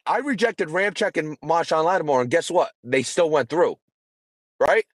rejected Ramczyk and Marshawn Lattimore, and guess what? They still went through,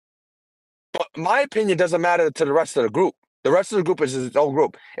 right? But my opinion doesn't matter to the rest of the group. The rest of the group is his own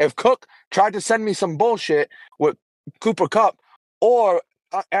group. If Cook tried to send me some bullshit with Cooper Kupp or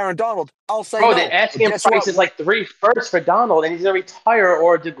Aaron Donald, I'll say no. The asking price is like 3 firsts for Donald, and he's going to retire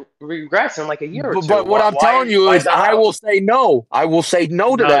or regress in like a year or 2. But what I'm telling you is I will say no. I will say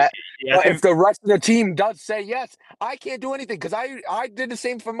no to that. But if the rest of the team does say yes, I can't do anything because I did the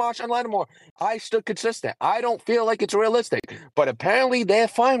same for Marshawn Lattimore. I stood consistent. I don't feel like it's realistic, but apparently they're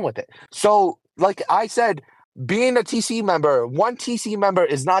fine with it. So, like I said, being a TC member, one TC member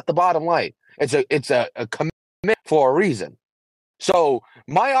is not the bottom line. It's a commitment for a reason. So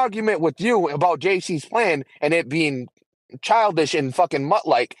my argument with you about JC's plan and it being childish and fucking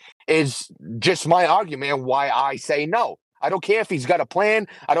mutt-like is just my argument and why I say no. I don't care if he's got a plan.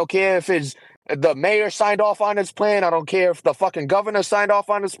 I don't care if the mayor signed off on his plan. I don't care if the fucking governor signed off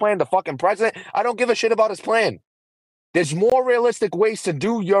on his plan, the fucking president. I don't give a shit about his plan. There's more realistic ways to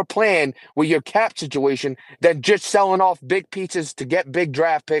do your plan with your cap situation than just selling off big pieces to get big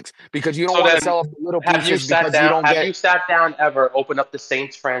draft picks because you don't want to sell off little pieces because you don't get. Have you sat down ever, opened up the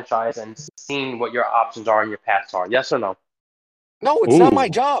Saints franchise and seen what your options are and your paths are? Yes or no? No, it's not my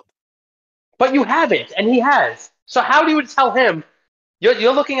job. But you haven't, and he has. So how do you tell him?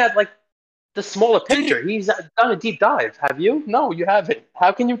 You're looking at like the smaller picture. He's done a deep dive. Have you? No, you haven't.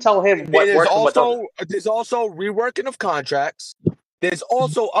 How can you tell him what works and what doesn't? There's also reworking of contracts. There's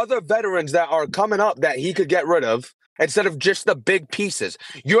also other veterans that are coming up that he could get rid of instead of just the big pieces.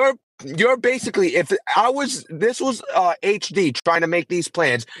 You're basically, if this was HD trying to make these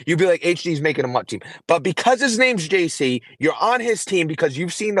plans, you'd be like, HD's making a MUT team. But because his name's JC, you're on his team because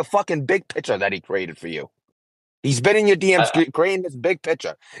you've seen the fucking big picture that he created for you. He's been in your DMs creating this big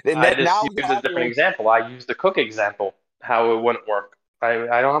picture. And I just use a different example. I use the Cook example, how it wouldn't work.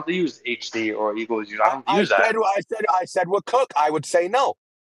 I don't have to use HD or Eagles. I don't use that. I said with Cook, I would say no.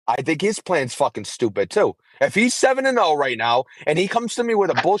 I think his plan's fucking stupid too. If he's 7-0 right now and he comes to me with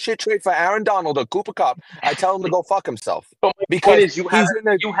a bullshit trade for Aaron Donald or Cooper Kupp, I tell him to go fuck himself. But my Because point is, you haven't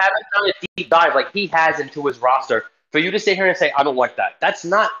done a deep dive like he has into his roster. For you to sit here and say, I don't like that, that's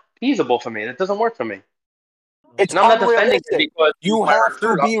not feasible for me. That doesn't work for me. it's And I'm not defending unrealistic. him because You have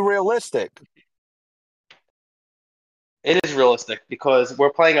to be realistic. It is realistic because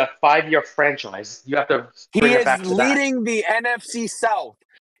we're playing a 5-year franchise. You have to He bring it back is to that. leading the NFC South.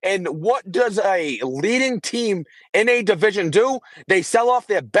 And what does a leading team in a division do? They sell off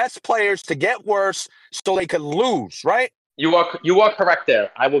their best players to get worse so they can lose, right? You are correct there.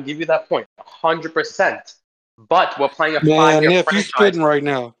 I will give you that point, 100%. But we're playing a Man, 5-year Neff, you franchise. spitting right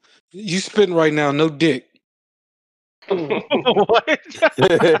now. You spitting right now. No dick. What?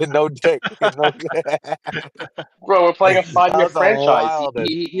 No dick. No Bro, we're playing a 5-year That was the franchise.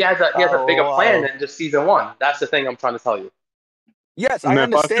 wildest. He has a bigger plan than just season one. That's the thing I'm trying to tell you. Yes, I Neff, I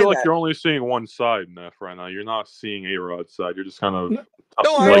understand feel like that. you're only seeing one side, Neff, right now. You're not seeing A-Rod's side. You're just kind of... No, I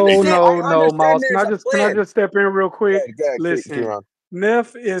No, understand. no, I no, understand Miles. there's a Can I plan. just step in real quick? Go ahead, Listen, Kieran.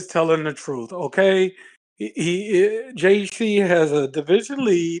 Neff is telling the truth, okay? JC has a division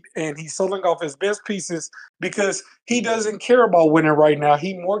lead, and he's selling off his best pieces because he doesn't care about winning right now.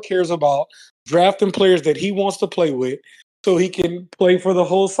 He more cares about drafting players that he wants to play with so he can play for the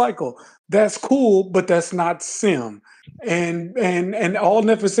whole cycle. That's cool, but that's not sim. And all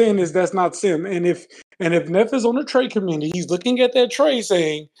Neff is saying is that's not sim. And if Neff is on the trade committee, he's looking at that trade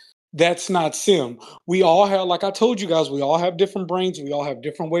saying that's not sim. We all have, like I told you guys, we all have different brains. We all have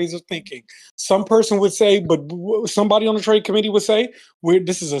different ways of thinking. Some person would say, but somebody on the trade committee would say,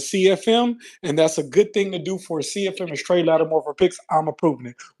 this is a CFM, and that's a good thing to do for a CFM is trade Lattimore for picks. I'm approving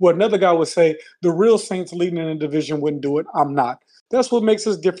it. Well, another guy would say, the real Saints leading in the division wouldn't do it. I'm not. That's what makes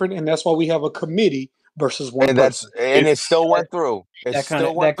us different, and that's why we have a committee versus one person. It still went through. That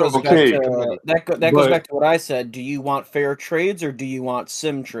goes back to what I said. Do you want fair trades or do you want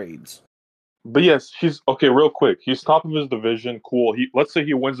sim trades? But yes, he's okay. Real quick, he's top of his division. Cool. Let's say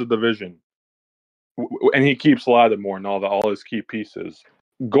he wins the division, and he keeps Lattimore and all his key pieces.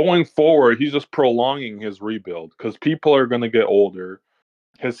 Going forward, he's just prolonging his rebuild because people are going to get older.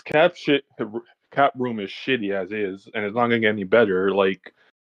 His cap room is shitty as is, and it's not going to get any better. Like,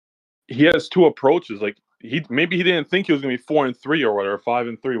 he has two approaches. Like, maybe he didn't think he was going to be 4-3 or whatever,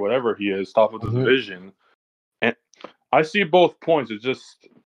 5-3, whatever he is, top of the division. And I see both points. It's just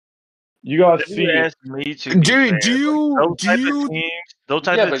you gotta see. Ask me to those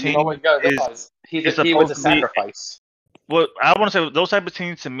type of teams. He was a sacrifice. Well, I want to say those type of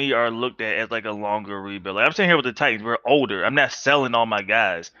teams to me are looked at as like a longer rebuild. Like I'm sitting here with the Titans. We're older. I'm not selling all my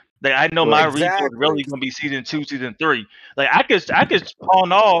guys. Like I know my rebuild really gonna be season 2, season 3. Like I could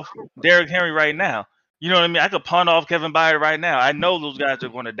pawn off Derrick Henry right now. You know what I mean? I could pawn off Kevin Byard right now. I know those guys are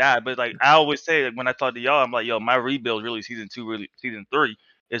going to die, but like I always say, like, when I talk to y'all, I'm like, yo, my rebuild really season 2, really season 3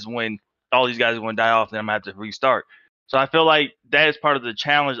 is when all these guys are going to die off, and I'm going to have to restart. So I feel like that is part of the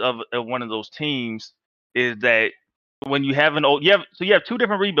challenge of one of those teams is that when you have you have two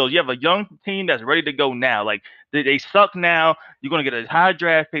different rebuilds. You have a young team that's ready to go now. Like they suck now. You're going to get a high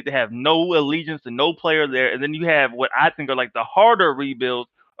draft pick. They have no allegiance to no player there. And then you have what I think are like the harder rebuilds,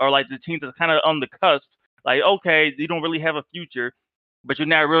 or like the teams that's kind of on the cusp. Like, okay, you don't really have a future, but you're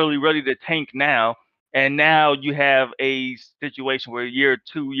not really ready to tank now. And now you have a situation where year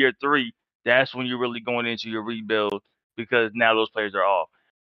 2, year 3, that's when you're really going into your rebuild because now those players are off.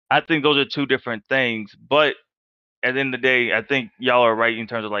 I think those are two different things. But at the end of the day, I think y'all are right in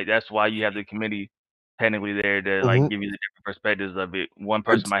terms of like that's why you have the committee technically there to like give you the different perspectives of it. One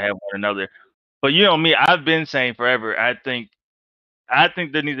person might have one another. But you know me, I've been saying forever, I think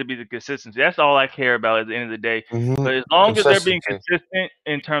there needs to be the consistency. That's all I care about at the end of the day. But as long as they're being consistent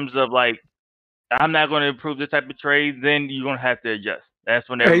in terms of like, I'm not going to approve this type of trade, then you're going to have to adjust. That's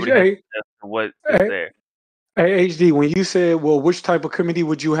when everybody has to adjust to what is there. Hey, HD, when you said, well, which type of committee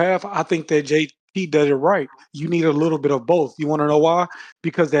would you have? I think that JT does it right. You need a little bit of both. You want to know why?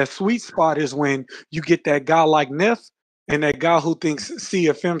 Because that sweet spot is when you get that guy like Neff and that guy who thinks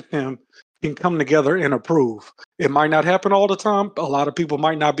CFM can come together and approve. It might not happen all the time. A lot of people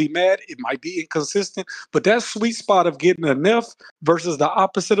might not be mad. It might be inconsistent. But that sweet spot of getting a Neff versus the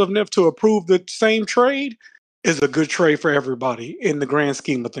opposite of Neff to approve the same trade is a good trade for everybody in the grand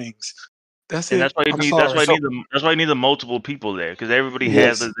scheme of things. That's it. That's why you need the multiple people there, because everybody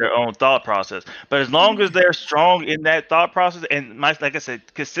has their own thought process. But as long as they're strong in that thought process and like I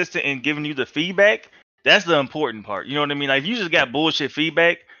said, consistent in giving you the feedback, that's the important part. You know what I mean? Like if you just got bullshit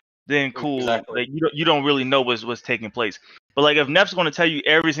feedback, then cool. Exactly. Like you don't really know what's taking place. But like if Neff's going to tell you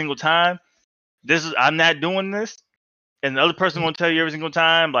every single time, I'm not doing this, and the other person gonna tell you every single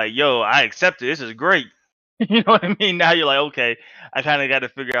time, like, "Yo, I accept it. This is great." You know what I mean? Now you're like, okay, I kind of got to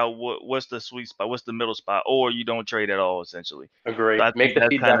figure out what's the sweet spot, what's the middle spot, or you don't trade at all, essentially. Agree. So I Make think the that's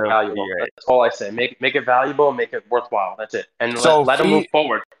feedback kind of valuable. where you're at. That's all I say. Make it valuable. Make it worthwhile. That's it. And So let them move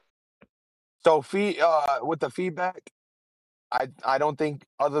forward. So with the feedback, I don't think,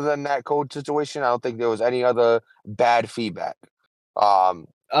 other than that code situation, I don't think there was any other bad feedback. I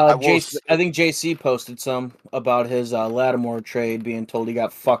think JC posted some about his Lattimore trade, being told he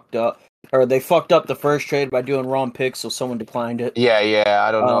got fucked up, or they fucked up the first trade by doing wrong picks, so someone declined it. Yeah,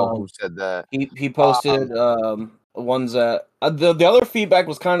 I don't know who said that. He posted ones that the other feedback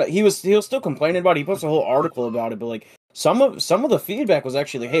was kind of he was still complaining about it. He posted a whole article about it, but like some of the feedback was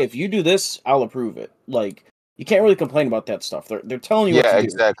actually, hey, if you do this, I'll approve it. Like, you can't really complain about that stuff. They're telling you what to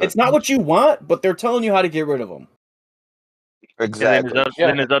exactly. do. It's not what you want, but they're telling you how to get rid of them. Exactly.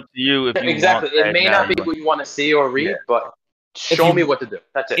 Then it's up to you if you exactly. want It may not be what you want to see or read, but show me what to do.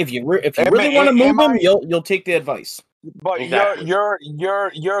 That's it. If you really want to move them, you'll take the advice. But exactly.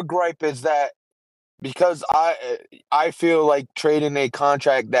 your gripe is that because I feel like trading a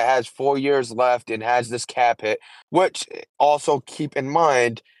contract that has 4 years left and has this cap hit, which also keep in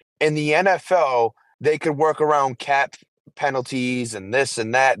mind, in the NFL they could work around cap penalties and this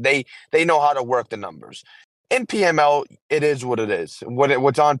and that. They know how to work the numbers. In PML, it is what it is.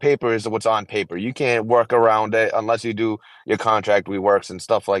 What's on paper is what's on paper. You can't work around it unless you do your contract reworks and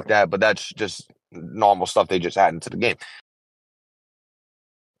stuff like that. But that's just normal stuff they just add into the game.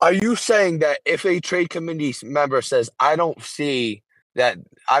 Are you saying that if a trade committee member says, I don't see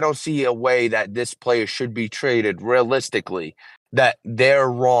a way that this player should be traded realistically, that they're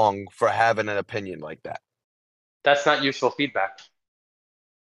wrong for having an opinion like that? That's not useful feedback.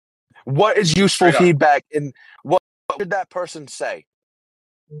 What is useful feedback, and what should that person say?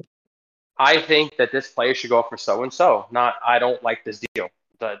 I think that this player should go for so-and-so, not I don't like this deal.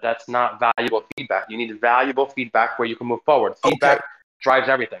 That's not valuable feedback. You need valuable feedback where you can move forward. Feedback drives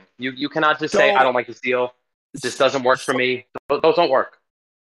everything. You cannot just say, I don't like this deal. This doesn't work for me. Those don't work.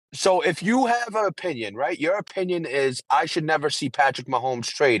 So if you have an opinion, right? Your opinion is I should never see Patrick Mahomes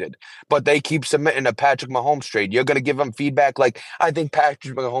traded, but they keep submitting a Patrick Mahomes trade. You're going to give them feedback like, I think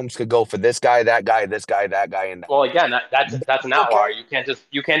Patrick Mahomes could go for this guy, that guy, this guy, that guy, and that. Well, again, that's an outlier. You can't just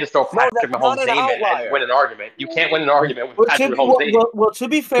throw Patrick Mahomes' name in and win an argument. You can't win an argument with Patrick Mahomes' name. Well, to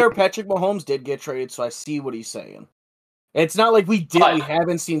be fair, Patrick Mahomes did get traded, so I see what he's saying. It's not like we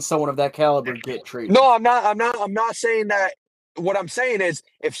haven't seen someone of that caliber get traded. No, I'm not saying that. What I'm saying is,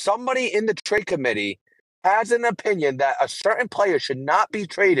 if somebody in the trade committee has an opinion that a certain player should not be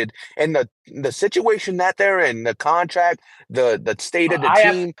traded in the situation that they're in, the contract, the state of the team.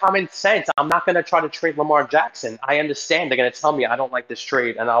 I have common sense. I'm not going to try to trade Lamar Jackson. I understand they're going to tell me I don't like this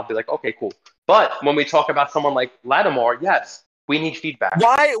trade, and I'll be like, okay, cool. But when we talk about someone like Lattimore, yes, we need feedback.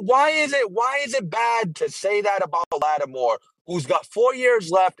 Why is it bad to say that about Lattimore, who's got 4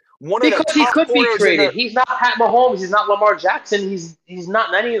 years left? Because he could be traded. He's not Pat Mahomes. He's not Lamar Jackson. He's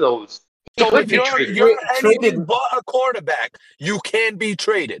not any of those. So if you're anything but a quarterback, you can be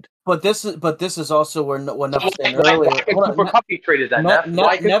traded. But this is also where what Neff was saying earlier. Why could Cooper Kupp be traded then? Hold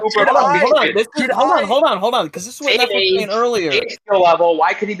on, because this is what Neff was saying earlier. Skill level,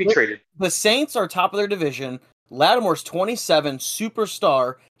 why could he be traded? The Saints are top of their division. Lattimore's 27,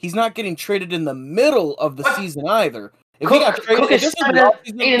 superstar. He's not getting traded in the middle of the season either. If he got traded, Cook is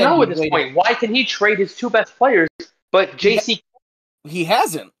 8-0 at this point. Why can he trade his two best players? But JC, he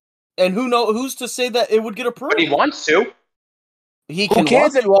hasn't. And who's to say that it would get approved? But he wants to. He can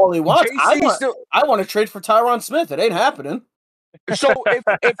want to all he wants. I want to trade for Tyron Smith. It ain't happening. So if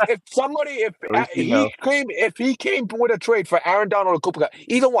he came with a trade for Aaron Donald or Cooper,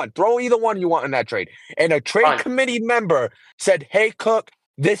 throw either one you want in that trade, and a trade committee member said, "Hey, Cook,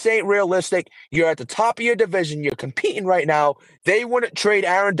 this ain't realistic. You're at the top of your division. You're competing right now. They wouldn't trade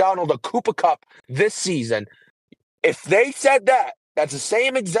Aaron Donald or Cooper Kupp this season." If they said that, that's the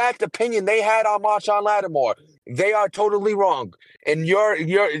same exact opinion they had on Marshawn Lattimore. They are totally wrong. And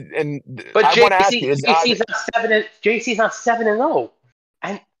but I want to ask you, JC's not 7-0.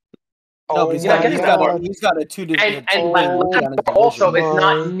 He's got a 2 division. And also is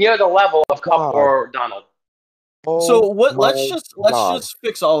not near the level of Kupp or Donald. So let's just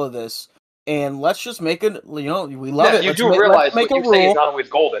fix all of this, and let's just make it. We love it. You realize what you say is not always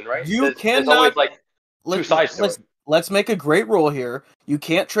golden, right? There's always two sides to it. Let's make a great rule here. You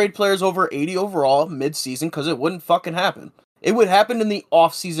can't trade players over 80 overall mid-season because it wouldn't fucking happen. It would happen in the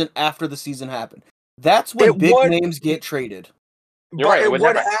off-season after the season happened. That's when names get traded. It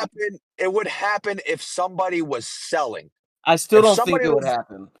would happen if somebody was selling. I still If don't somebody think it would was-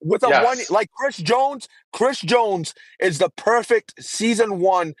 happen. With a Yes. one like Chris Jones is the perfect season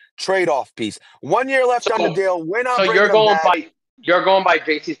 1 trade-off piece. 1 year left on the So- deal. We're not So bringing him back. you're going by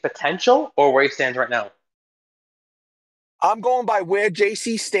JC's potential or where he stands right now? I'm going by where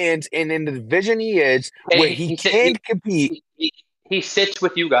JC stands and in the division he is, Hey, where he can compete. He sits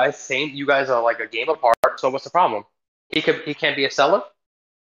with you guys. Same, you guys are like a game apart. So what's the problem? He can't be a seller.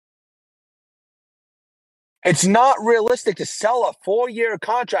 It's not realistic to sell a 4-year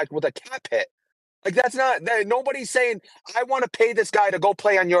contract with a cap hit. Like that's not. Nobody's saying I want to pay this guy to go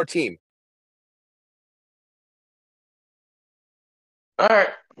play on your team. All right,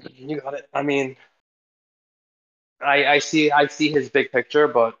 you got it. I mean, I see his big picture,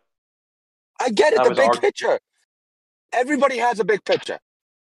 but I get it, That the was big arg- picture. Everybody has a big picture.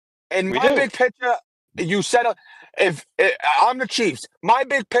 And We my do. big picture, you said, if I'm the Chiefs, my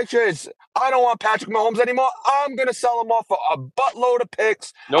big picture is I don't want Patrick Mahomes anymore. I'm going to sell him off for a buttload of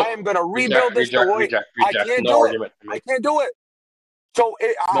picks. nope. I am going to rebuild this the way. Reject. I can't No do it. argument. I can't do it. So,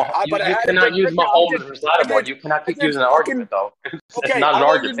 You but I had a cannot big use picture. Mahomes as Lattimore. You cannot keep did using an fucking- argument though. It's Okay, not an I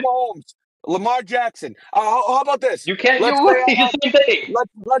won't use argument. Mahomes. Lamar Jackson. How about this? You can't. Let's You say, he's the same thing.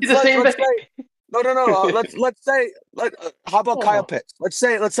 Let's He's the same let's thing. say no. Let's say how about Oh. Kyle Pitts? Let's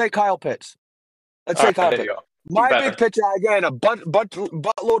say Kyle Pitts. Let's All say right, Kyle there Pitts. you go. My better. big picture again, a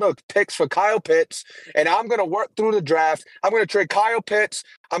buttload of picks for Kyle Pitts, and I'm gonna work through the draft. I'm gonna trade Kyle Pitts.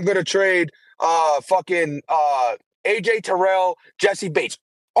 I'm gonna trade AJ Terrell, Jesse Bates,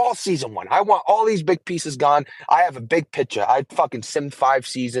 all season 1. I want all these big pieces gone. I have a big picture. I fucking simmed 5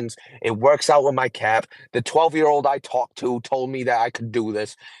 seasons. It works out with my cap. The 12-year-old I talked to told me that I could do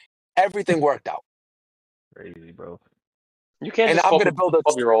this. Everything worked out. Crazy, bro. You can't And just I'm focus gonna build a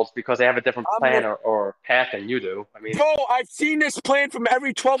 12-year-olds because they have a different I'm plan gonna- or path than you do. I mean, Bro, I've seen this plan from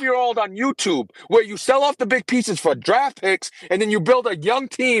every 12-year-old on YouTube where you sell off the big pieces for draft picks and then you build a young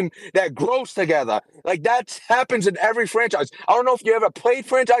team that grows together. Like that happens in every franchise. I don't know if you ever played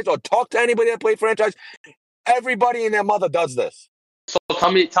franchise or talked to anybody that played franchise. Everybody and their mother does this. so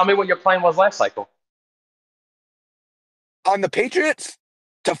tell me what your plan was last cycle. On the Patriots,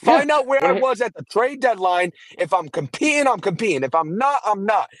 to find out where I Right. was at the trade deadline, if I'm competing, I'm competing. If I'm not, I'm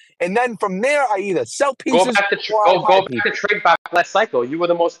not. And then from there, I either sell pieces Go back to or I go buy back pieces. to trade back last cycle. You were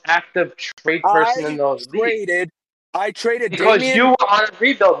the most active trade person in the league I traded because Damian. you were on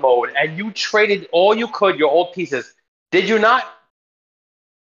rebuild mode and you traded all you could, your old pieces. Did you not?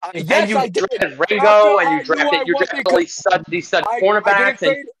 Yes, and you I did. drafted After Ringo and I you knew drafted I wasn't all these stud I cornerbacks didn't and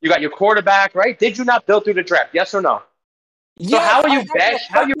trade. you got your quarterback, right? Did you not build through the draft? Yes or no? So Yes, how are I you had the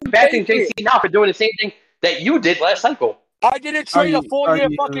how are you fucking bashing Patriots. JC now for doing the same thing that you did last cycle? I didn't trade a you- 4-year are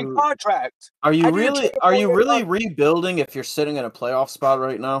fucking you- contract. Are I you didn't really trade a are you 4-year really contract. rebuilding if you're sitting in a playoff spot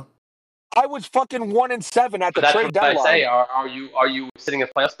right now? I was fucking 1-7 at the But that's trade what deadline. I say. Are you sitting in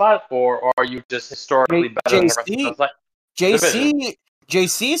a playoff spot or are you just historically better than the rest of the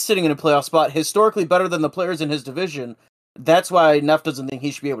JC is sitting in a playoff spot, historically better than the players in his division. That's why Neff doesn't think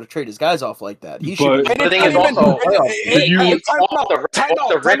he should be able to trade his guys off like that. He should. But- be The thing is able to also- play off. off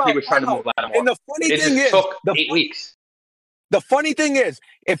the rip, he was trying to move Lattimore. And the funny It thing just is, took the 8 weeks. The funny thing is,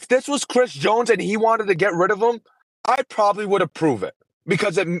 if this was Chris Jones and he wanted to get rid of him, I probably would approve it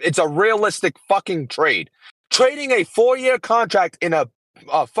because it's a realistic fucking trade. Trading a 4-year contract in a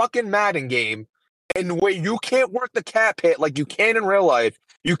fucking Madden game and where you can't work the cap hit like you can in real life,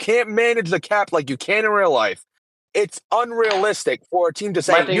 you can't manage the cap like you can in real life. It's unrealistic for a team to My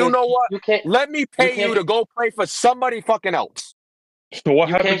say, thing you is, know what? You can't. Let me pay can't- you to go play for somebody fucking else. So what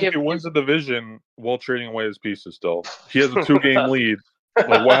You can't happens if give- he wins the division while trading away his pieces still? He has a 2-game lead.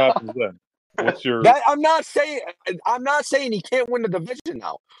 Like, what happens then? What's your... That I'm not saying he can't win the division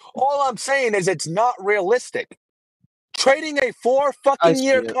now. All I'm saying is it's not realistic. Trading a 4 fucking see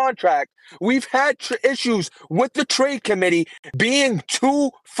year it. contract, we've had issues with the trade committee being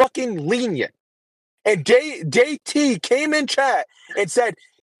too fucking lenient. And JT came in chat and said,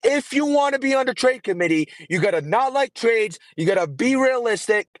 if you want to be on the trade committee, you got to not like trades, you got to be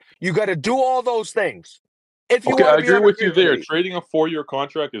realistic, you got to do all those things. If you Okay, want I to be agree on the with you trade there. committee. Trading a 4-year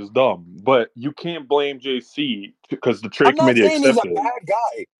contract is dumb, but you can't blame JC because the trade I'm not committee saying he's a accepted it. bad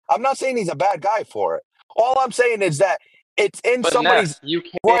guy. I'm not saying he's a bad guy for it. All I'm saying is that it's in But somebody's Neff, you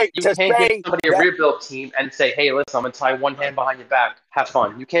can't right you to can't say give somebody a that- rebuild team and say, hey, listen, I'm gonna tie one hand behind your back. Have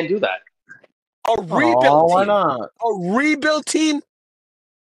fun. You can't do that. a rebuild Oh, why team. not? A rebuild team.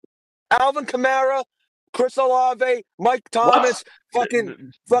 Alvin Kamara, Chris Olave, Mike Thomas,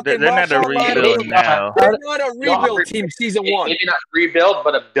 fucking They're not a Marshawn rebuild Lattimore. now. They're not a rebuild team season 1. Maybe not rebuild,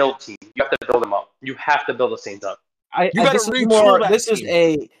 but a build team. You have to build them up. You have to build the Saints up. You gotta this is retool more. that This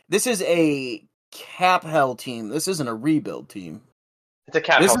is team. a cap hell team. This isn't a rebuild team. It's a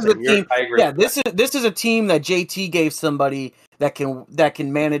cap This hell is a team. team. I agree. Yeah, with that. this is a team that JT gave somebody that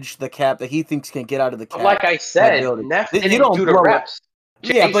can manage the cap, that he thinks can get out of the cap. But like I said, liability. Neff You didn't don't do the blow it. reps.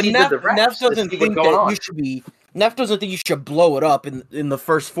 Yeah, but JC Neff, did the reps Neff to doesn't see think what's going that on. you should be. Neff doesn't think you should blow it up in the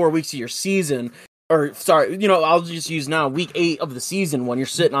first 4 weeks of your season. Or sorry, I'll just use now week 8 of the season when you're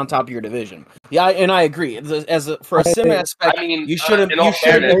sitting on top of your division. Yeah, and I agree. For a sim aspect, I mean, you shouldn't. in all You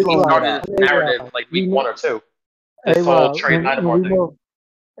shouldn't fairness, be he blowing it started up. his narrative like week 1 or 2. This whole trade Lattimore thing.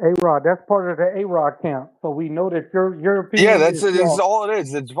 A-Rod, that's part of the A-Rod camp. So we know that your opinion Yeah, that's is it's all it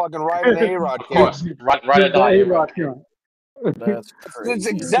is. It's fucking riding the A-Rod Of camp. course, right or die. A-Rod camp. That's That's crazy.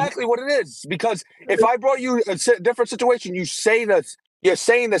 exactly what it is. Because if I brought you a different situation, you say that you're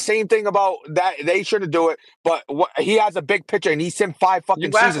saying the same thing about that they shouldn't do it, but he has a big picture and he's in 5 fucking You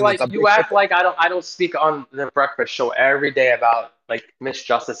act seasons. like It's a big you act picture. like I don't speak on the breakfast show every day about like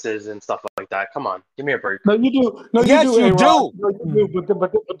misjustices and stuff like that. Come on, give me a break. No, you do. No, Yes, you do. you A-Rod. do. No, you do.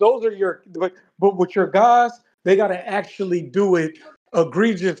 But those are your. But with your guys, they got to actually do it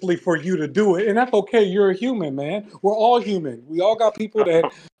egregiously for you to do it, and that's okay. You're a human, man. We're all human. We all got people that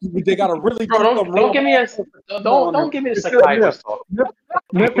they got to really do Bro, something. don't give me a don't give me the psychiatrist talk.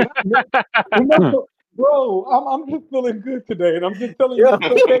 Bro, I'm just feeling good today, and I'm just telling you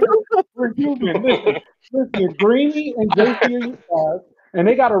it's okay. We're human. Listen, Greeny and JC are your guys, and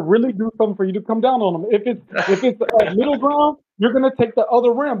they got to really do something for you to come down on them. If it's middle ground, you're gonna take the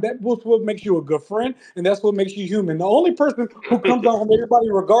other rim. That's what makes you a good friend, and that's what makes you human. The only person who comes down on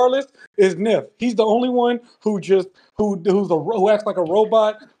everybody regardless is Niff. He's the only one who acts like a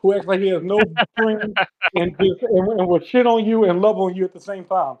robot, who acts like he has no friends, and will shit on you and love on you at the same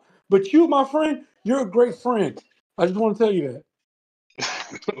time. But you, my friend, you're a great friend. I just want to tell you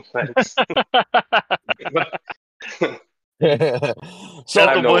Thanks. So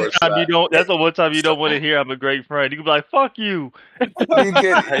That's the no one words for time you that. don't. That's the one time you don't want to hear I'm a great friend. You can be like, "Fuck you." you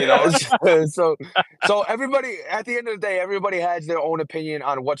get, You know? so everybody at the end of the day, everybody has their own opinion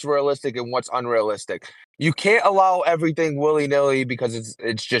on what's realistic and what's unrealistic. You can't allow everything willy-nilly because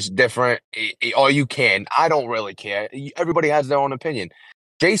it's just different, or you can. I don't really care. Everybody has their own opinion.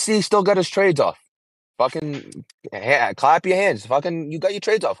 JC still got his trades off. Fucking clap your hands. Fucking, you got your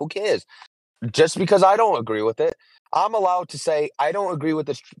trades off. Who cares? Just because I don't agree with it, I'm allowed to say I don't agree with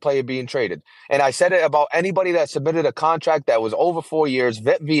this player being traded. And I said it about anybody that submitted a contract that was over 4 years.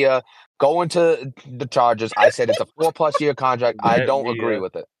 Vit Villa going to the Chargers. I said it's a 4+ year contract. I Vit don't Villa agree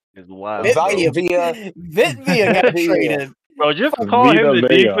with it. It's wild, Vit bro. Villa got traded. Bro, just call him the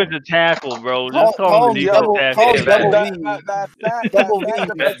Villa. defensive tackle, bro. Call Just call him him the defensive call him tackle. double man. V. Double V.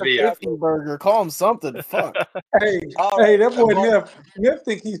 Vit Villa. 50 burger. Call him something. Fuck. Hey, that boy Neff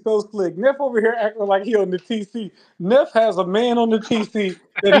think he's so slick. Neff over here acting like he on the TC. Neff has a man on the TC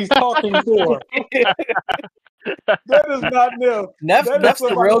that he's talking for. That is not Neff. Neff's the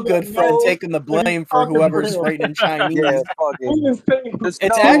somebody real that good friend knows taking the that he's blame for talking whoever's for him. writing in Chinese. Yeah, fucking. He was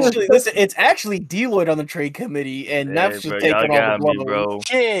saying- It's actually Deloitte on the trade committee, and Hey, Neff's bro, just y'all taking all got the me, blame. bro.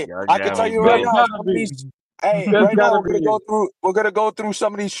 Shit, Y'all I can got tell me, you bro. right now. That's Some of gotta these, That's right now gotta we're gonna be go it. through. We're gonna go through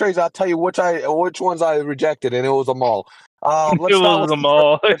some of these trades. I'll tell you which ones I rejected, and it was them all. Let's It start was with them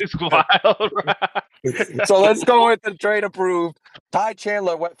all. It's wild. So let's go with the trade approved. Ty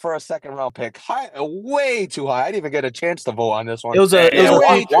Chandler went for a 2nd-round pick. Way too high. I didn't even get a chance to vote on this one. It was a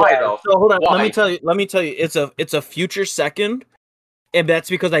Why though? So hold on, Why? let me tell you, it's a future second, and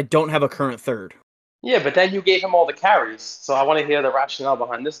that's because I don't have a current third. Yeah, but then you gave him all the carries, so I want to hear the rationale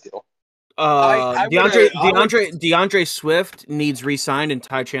behind this deal. I would've- DeAndre Swift needs re-signed, and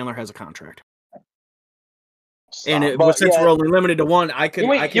Ty Chandler has a contract. And But, since yeah. we're only limited to one, I can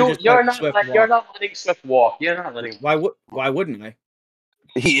just You're let not Swift like walk. you're not letting Swift walk. You're not letting. Why wouldn't I?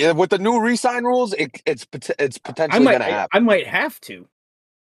 With the new re-sign rules, it's potentially gonna happen. I might have to.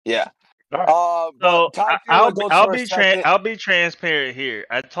 Yeah. So but Ty Chandler goes for a second. I'll be transparent here.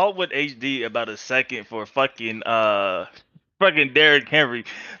 I talked with HD about a second for fucking Derrick Henry.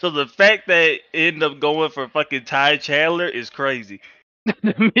 So the fact that it ended up going for fucking Ty Chandler is crazy.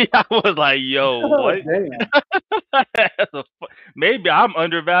 To me, I was like, yo, what? Damn. Maybe I'm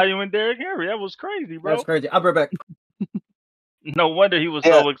undervaluing Derrick Henry. That was crazy, bro. That's crazy. I'll be right back. No wonder he was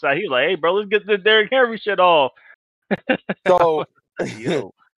so excited. He was like, hey, bro, let's get the Derrick Henry shit off. So,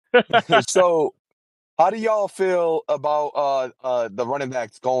 Yo. so how do y'all feel about the running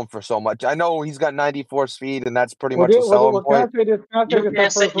backs going for so much? I know he's got 94 speed, and that's pretty much a selling point. You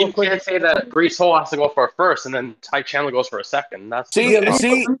can't say that Breece Hall has to go for a first, and then Ty Chandler goes for a second. That's And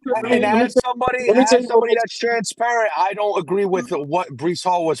as somebody that's transparent, I don't agree with what Breece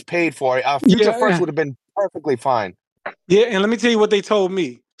Hall was paid for. A future first would have been perfectly fine. Yeah, and let me tell you what they told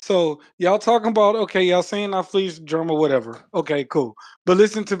me. So y'all talking about okay, y'all saying I fleeced Drum or whatever. Okay, cool. But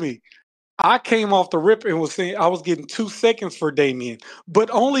listen to me. I came off the rip and was saying I was getting 2 seconds for Damian,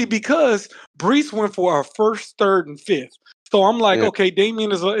 but only because Brees went for our first, third, and fifth. So I'm like, Yeah. okay,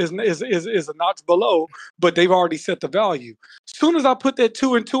 Damian is a notch below, but they've already set the value. Soon as I put that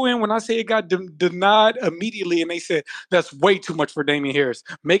 2 and 2 in, when I say it got denied immediately, and they said that's way too much for Damian Harris,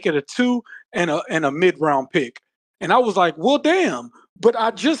 make it a 2 and a mid round pick. And I was like, well, damn. But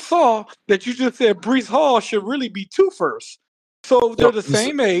I just saw that you just said Brees Hall should really be 2 first. So they're the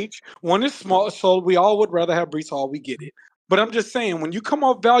same age. One is small, so we all would rather have Brees Hall. We get it. But I'm just saying, when you come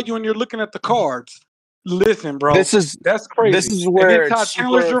off value and you're looking at the cards, listen, bro, This is crazy. And where then it's Todd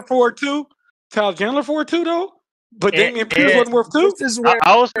Chandler's super. your 4-2. Todd Chandler 4-2 though. But And, Damian Pierce and wasn't worth 2. This is where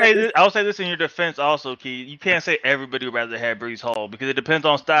I will say this. I will say this in your defense, also, Key. You can't say everybody would rather have Brees Hall because it depends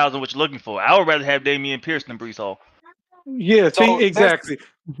on styles and what you're looking for. I would rather have Damian Pierce than Brees Hall. Yeah, so see, exactly.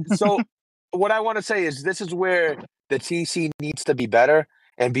 so what I want to say is this is where the TC needs to be better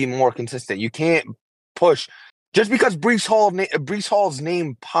and be more consistent. You can't push just because Brees Hall's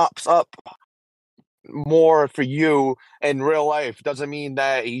name pops up more for you in real life doesn't mean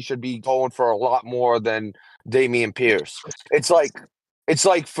that he should be going for a lot more than Damian Pierce. It's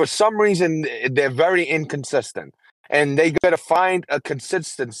like for some reason they're very inconsistent and they got to find a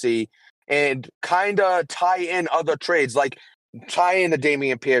consistency and kind of tie in other trades, like tie in the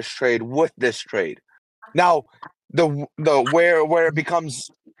Damian Pierce trade with this trade. Now, the where it becomes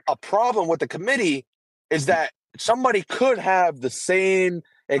a problem with the committee is that somebody could have the same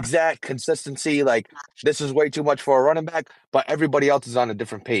exact consistency, like this is way too much for a running back, but everybody else is on a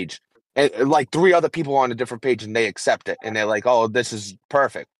different page. And like 3 other people on a different page and they accept it and they're like, oh, this is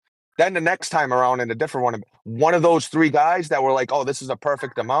perfect. Then the next time around in a different one of those 3 guys that were like, oh, this is a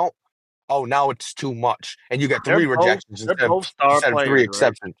perfect amount. Oh, now it's too much. And you get 3 rejections They're both star instead of 3 players, right?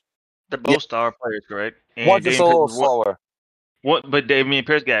 exceptions. They're both star players, correct? One's just a little slower. But Damian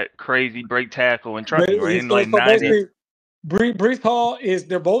Pierce got crazy break tackle and trucking, right? And So, like so 90. basically, Brees Hall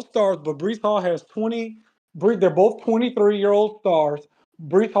they're both stars, but Brees Hall has 20. They're both 23-year-old stars.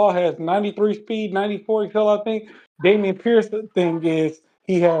 Brees Hall has 93 speed, 94 excel, I think. Damian Pierce thing is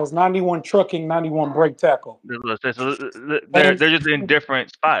he has 91 trucking, 91 break tackle. They're just in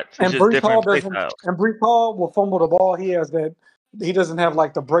different spots. It's just different play styles. And Brees Hall will fumble the ball. He doesn't have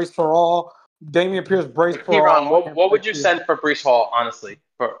like the brace for all. Damian Pierce brace for Kieran, all. what would you send for Brees Hall, honestly?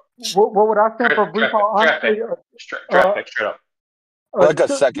 What would I send for Brees Hall? Honestly, draft pick, straight up. Like a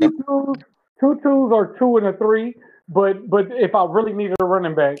second. 2 2s or 2 and a 3. But if I really needed a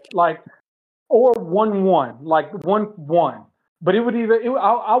running back, like or 1-1, like 1-1. But it would either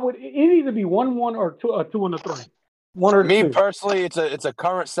be 1-1 or 2 and a 3. One or Me 2. personally, it's a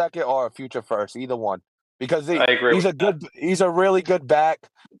current second or a future first, either one. Because I agree he's a really good back,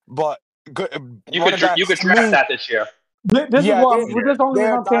 but good. You could draft that this year. This is why this only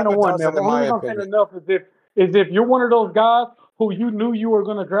reason I'm saying a 1 now. The only reason I'm saying enough is if you're one of those guys who you knew you were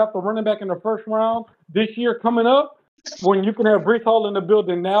going to draft a running back in the first round this year coming up, when you can have Brees Hall in the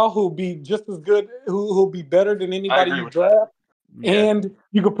building now who'll be just as good, who'll be better than anybody you draft, and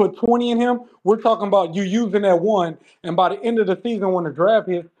you could put 20 in him. We're talking about you using that 1, and by the end of the season when the draft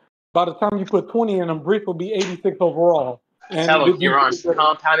hits, by the time you put 20 in him, Brees will be 86 overall. And tell him you're on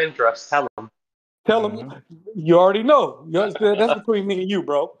compound interest. Tell him. Tell him. You already know. That's between me and you,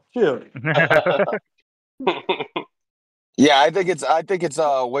 bro. Chill. Yeah, I think it's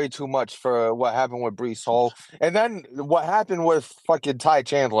way too much for what happened with Brees Hall, and then what happened with fucking Ty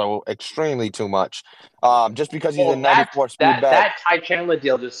Chandler, extremely too much. Just because he's a 94 speed back. That Ty Chandler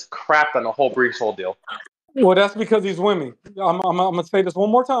deal just crapped on the whole Brees Hall deal. Well, that's because he's women. I'm gonna say this one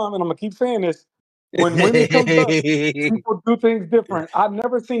more time, and I'm gonna keep saying this. When women come up, people do things different. I've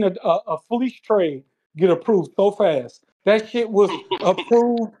never seen a fleece trade get approved so fast. That shit was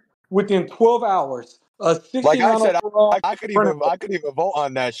approved within 12 hours. Like I said, I could even vote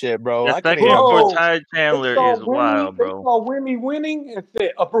on that shit, bro. The second for Ty Chandler is wild, bro. They saw Wimmy winning and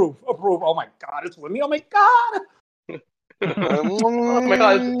said, approve. Oh my God, it's Wimmy. Oh my God. Oh my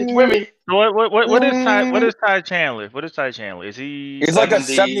God, it's Wimmy. What is Ty Chandler? What is Ty Chandler? Is he? He's like a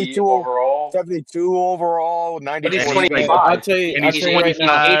 72 overall. 72 overall, 94. He's 25. I'll tell you right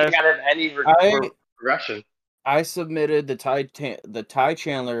now. He got any progression. I submitted the Ty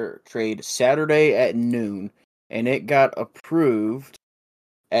Chandler trade Saturday at noon, and it got approved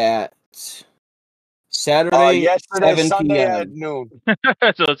at Saturday yesterday, 7 Sunday p.m. at noon.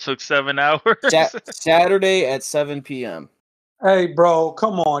 So it took 7 hours. Saturday at 7 p.m. Hey, bro,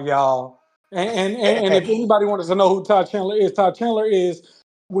 come on, y'all. And if anybody wants to know who Ty Chandler is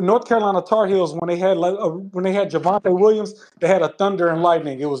with North Carolina Tar Heels when they had Javonte Williams, they had a thunder and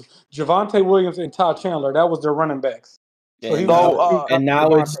lightning. It was Javonte Williams and Ty Chandler. That was their running backs. So he was and now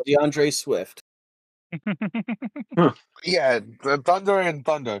it's DeAndre Swift. Yeah, the Thunder and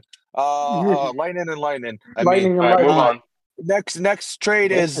Thunder. Lightning and Lightning. I Lightning mean, and Move lightning. on. next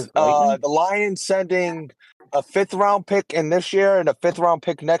trade is the Lions sending a 5th round pick in this year and a 5th round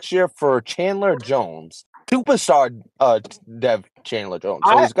pick next year for Chandler Jones. Superstar Dev Chandler Jones.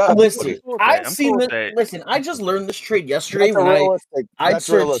 So he's got Listen, I'm I've cool seen with this. that. Listen, I just learned this trade yesterday that's when realistic. I That's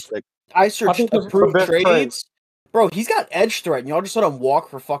searched- realistic. I I searched think this is the approved best trade. trades. Bro, he's got edge threat, and y'all just let him walk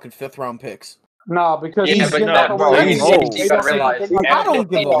for fucking 5th round picks. Nah, because Yeah, he's but getting no, out the bro, way. he's- you gotta realize. I don't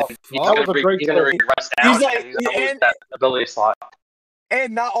give a fuck. He's gonna regress down. He's like- and he's gonna lose and- that ability slot.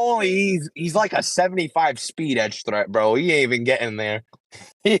 And not only he's like a 75 speed edge threat, bro. He ain't even getting there.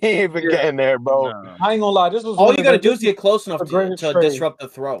 He ain't even getting there, bro. No. I ain't gonna lie. This was All one you of gotta the- do is get close enough the to greatest trade. disrupt the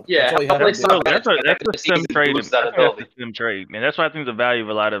throw. Yeah, That's all you have to that's do. really That's a sim season, trade. lose that That's ability. a sim trade, man. That's why I think the value of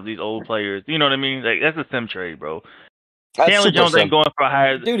a lot of these old players. You know what I mean? Like that's a sim trade, bro. That's Chandler super Jones sim. ain't going for a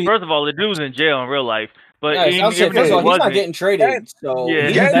higher. Dude, First of all, the dude's in jail in real life. But Yeah, even I'll say, if first he of all, he's not wasn't, getting traded, so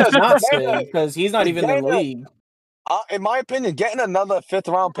Yeah. that's not Get saying because he's not even in the Get league. In my opinion, getting another 5th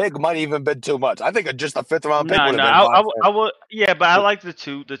round pick might even been too much. I think just a 5th round pick would have been fine. I would, yeah, but I like the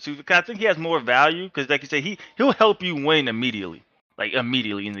two, because I think he has more value. Because, like you say, he'll help you win immediately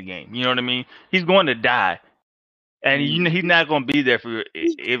in the game. You know what I mean? He's going to die, and he's not going to be there for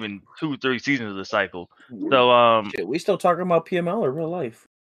even 2-3 seasons of the cycle. So, Shit, we still talking about PML or real life?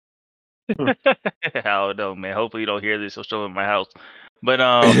 I don't know, man. Hopefully, you don't hear this. He'll show up at my house. But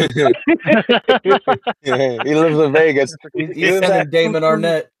Yeah, he lives in Vegas. He's lives sending at Damon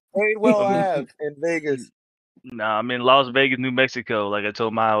Arnett. Will Ave in Vegas. nah, I'm in Las Vegas, New Mexico, like I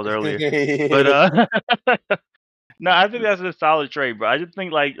told Miles earlier. But no, I think that's a solid trade, bro. I just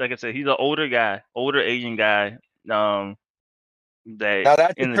think like I said, he's an older guy, older Asian guy. That now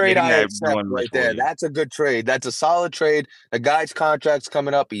that's in a the trade game I that accept doing much right for there. you. That's a good trade. That's a solid trade. The guy's contract's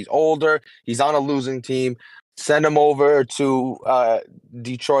coming up. He's older. He's on a losing team. Send him over to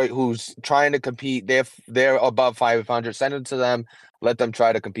Detroit, who's trying to compete. They're above 500. Send him to them. Let them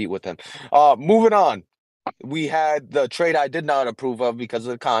try to compete with him. Moving on. We had the trade I did not approve of because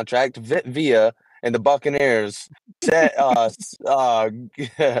of the contract. Villa and the Buccaneers said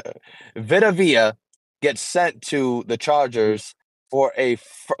Vita Villa gets sent to the Chargers for a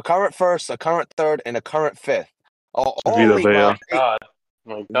current 1st, a current 3rd, and a current 5th. Vita Vea. God,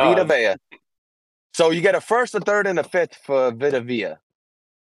 my Vita God. Vea. So you get a 1st, a 3rd, and a 5th for Vita Vea.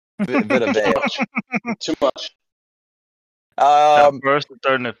 Vita Vea. Too much. First, the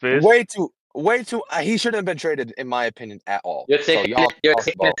 3rd, and the 5th. Way too. He shouldn't have been traded, in my opinion, at all. You're taking y'all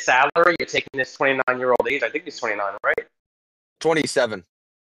his talk salary. You're taking this 29-year-old age. I think he's 29, right? 27.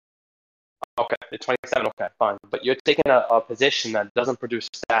 Okay, the 27. Okay, fine. But you're taking a position that doesn't produce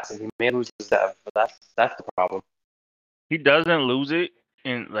stats, and he may lose his dev. But that's the problem. He doesn't lose it,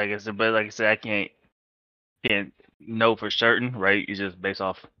 and like I said, I can't know for certain, right? It's just based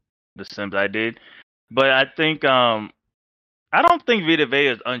off the sims I did. But I think I don't think Vita Vea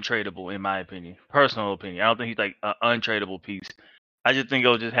is untradeable, in my opinion. Personal opinion. I don't think he's like an untradeable piece. I just think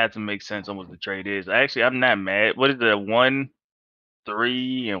it'll just have to make sense on what the trade is. Actually, I'm not mad. What is the 1,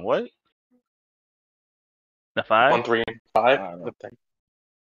 3, and what? The 5? 1, 3, and 5. I don't know. Okay.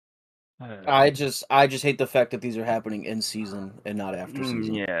 I just hate the fact that these are happening in season and not after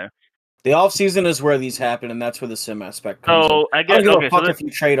season. Yeah. The off season is where these happen, and that's where the sim aspect comes in. So I I guess don't give a fuck so if you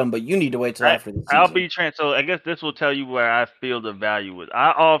trade them, but you need to wait till after the season. I'll be so I guess this will tell you where I feel the value is.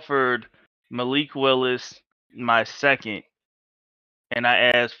 I offered Malik Willis my 2nd, and I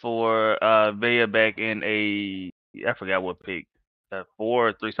asked for Vea back in I forgot what pick, 4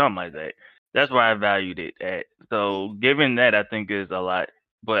 or 3, something like that. That's where I valued it at. So given that, I think is a lot.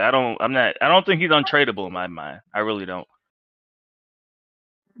 But I don't think he's untradeable in my mind. I really don't.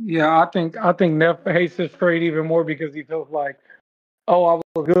 Yeah, I think Neff hates this trade even more because he feels like, oh, I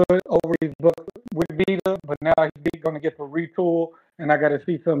was good over these books with Vita, but now he's going to get to retool, and I got to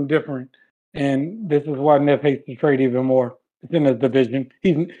see something different. And this is why Neff hates the trade even more. It's in his division.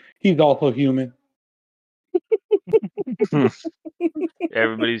 He's also human.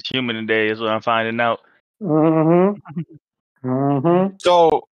 Everybody's human today is what I'm finding out. Mm-hmm. Mm-hmm.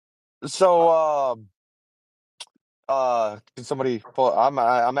 Can somebody pull?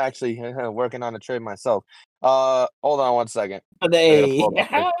 I'm actually working on a trade myself. Hold on one second. They,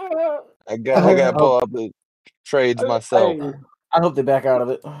 I gotta pull up the trades myself. I hope they back out of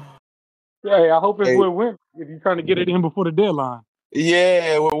it. Yeah, I hope it's Hey. with Wimp if you're trying to get it in before the deadline.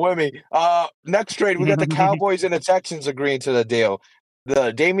 Yeah, with me. Next trade, we got the Cowboys and the Texans agreeing to the deal.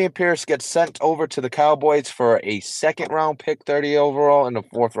 the Dameon Pierce gets sent over to the Cowboys for a 2nd-round pick, 30 overall, and a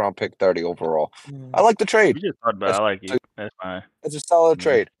 4th-round pick, 30 overall. I like the trade. We just talked about. I like it. That's fine. It's a solid Yeah.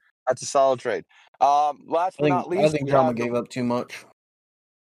 trade. That's a solid trade. Last but not I least, think we Drama have gave up too much.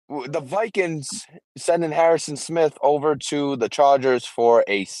 the Vikings sending Harrison Smith over to the Chargers for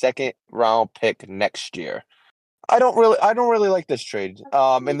a 2nd-round pick next year. I don't really like this trade.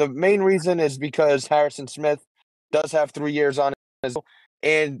 And the main reason is because Harrison Smith does have 3 years on his,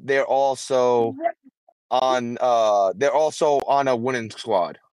 and they're also on a winning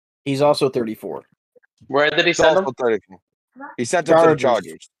squad. He's also 34. Where did he He's send him? also 34. He sent him to the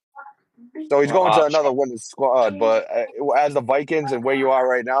Chargers. So he's going to another winning squad, but as the Vikings and where you are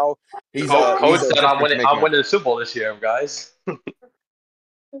right now, he's Coach said I'm difference-maker. winning the Super Bowl this year, guys.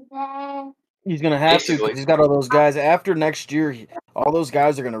 He's gonna have to Basically. because he's got all those guys. After next year, all those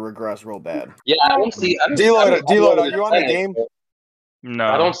guys are gonna regress real bad. Yeah, I don't see. D-Lloyd, are you on the game? No,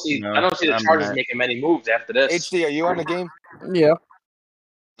 I don't see the I'm Chargers not. making many moves after this. HD, are you on the game? Yeah.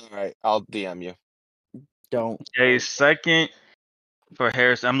 All right, I'll DM you. Don't. A second for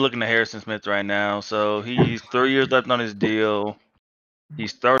Harrison. I'm looking at Harrison Smith right now. So he's 3 years left on his deal.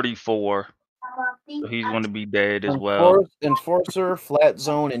 He's 34. So he's going to be dead as well. Enforcer, flat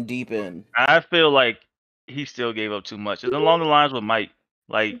zone, and deep in. I feel like he still gave up too much. It's along the lines with Mike.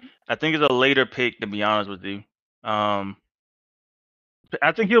 Like, I think it's a later pick, to be honest with you. I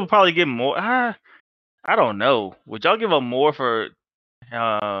think he'll probably get more. I don't know. Would y'all give up more for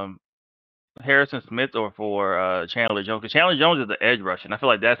Harrison Smith or for Chandler Jones? Because Chandler Jones is the edge rusher, and I feel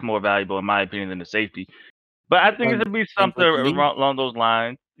like that's more valuable, in my opinion, than the safety. But I think it should be something along those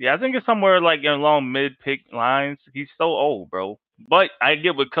lines. Yeah, I think it's somewhere like along mid-pick lines. He's so old, bro. But I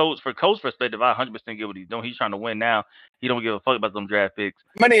get what Coach perspective. I 100% get what he's doing. He's trying to win now. He don't give a fuck about them draft picks.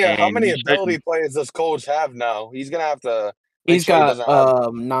 How many ability players does Coach have now? He's gonna have to. He's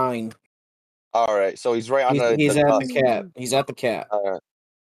got 9. All right, so he's right on He's at the cap. He's at the cap. All right.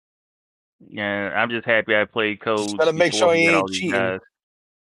 Yeah, I'm just happy I played Coach. Gotta make sure he ain't cheating. Guys.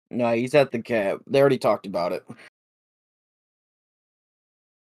 No, he's at the cap. They already talked about it.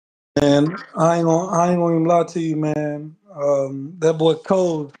 And I ain't gonna even lie to you, man. That boy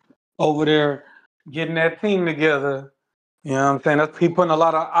Cole over there getting that team together. You know what I'm saying? He putting a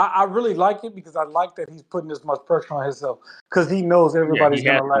lot of. I really like it because I like that he's putting this much pressure on himself because he knows everybody's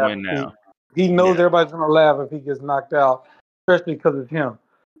gonna laugh. He knows everybody's gonna laugh if he gets knocked out, especially because it's him.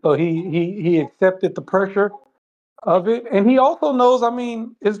 So he accepted the pressure of it, and he also knows. I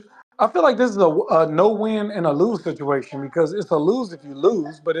mean, I feel like this is a no-win and a lose situation because it's a lose if you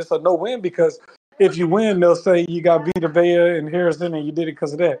lose, but it's a no-win because if you win, they'll say you got Vita Vea and Harrison and you did it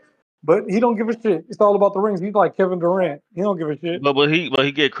because of that. But he don't give a shit. It's all about the rings. He's like Kevin Durant. He don't give a shit. But will he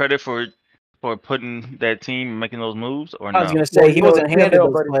get credit for putting that team and making those moves or no? I was gonna say he wasn't handed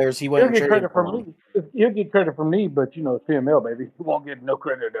those players. He went. He'll get credit from me. He'll get credit from me, but you know, it's PML, baby. He won't get no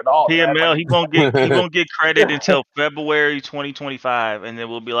credit at all. PML, he won't get credit until February 2025, and then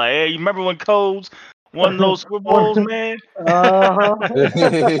we'll be like, hey, you remember when Coles won those Super Bowls, man?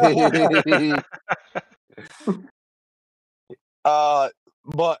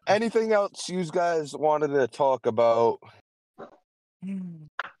 But anything else you guys wanted to talk about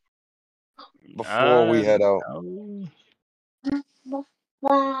before we head out?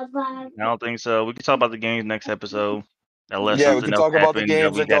 I don't think so. We can talk about the games next episode. Unless we something can else talk about the happened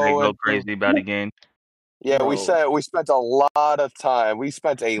games that we gotta go crazy about again. Yeah, we spent a lot of time. We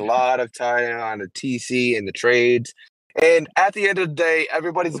spent a lot of time on the TC and the trades. And at the end of the day,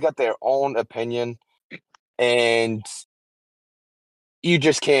 everybody's got their own opinion. And you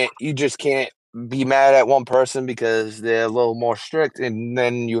just can't be mad at one person because they're a little more strict, and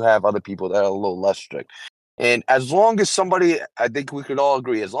then you have other people that are a little less strict. And as long as somebody, I think we could all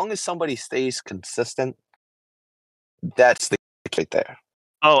agree, as long as somebody stays consistent, that's the key there.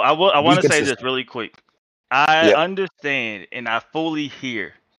 Oh, I want to say this really quick. I understand and I fully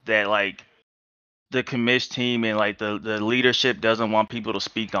hear that like the commish team and like the leadership doesn't want people to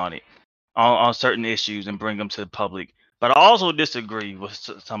speak on it on certain issues and bring them to the public. But I also disagree with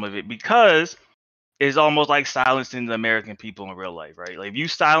some of it because it's almost like silencing the American people in real life, right? Like if you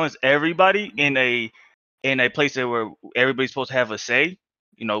silence everybody in a place where everybody's supposed to have a say,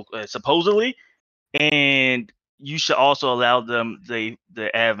 you know, supposedly, and you should also allow them the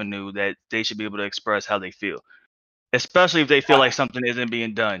avenue that they should be able to express how they feel, especially if they feel like something isn't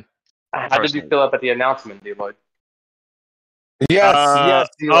being done. How did you feel about the announcement, D-Lloyd? Yes.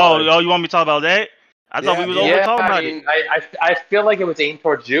 Oh, you want me to talk about that? I thought we was over talking about it. I feel like it was aimed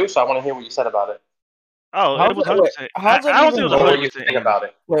towards you, so I want to hear what you said about it. Oh, it was 100%. I don't think it was 100%. What you think about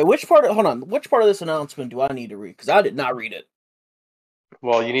it? Wait, which part? Hold on. Which part of this announcement do I need to read? Because I did not read it.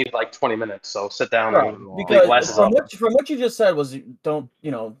 Well, you need like 20 minutes, so sit down Right, and leave because glasses from up. what you just said was don't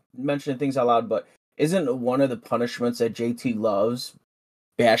mention things out loud. But isn't one of the punishments that JT loves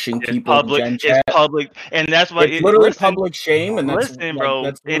bashing It's people in Gen It's Chat? public, and that's why. It's literally Listen, public shame, and that's listen, like bro.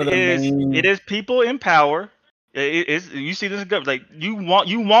 that's one of the main. It is people in power. It is. You see this good. Like you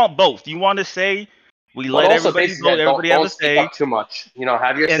want both. You want to say we But let also everybody basically vote. that Everybody have don't a speak say. up too much.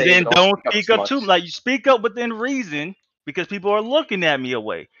 Have your And say, then but don't don't speak up speak too up too much. like you speak up within reason because people are looking at me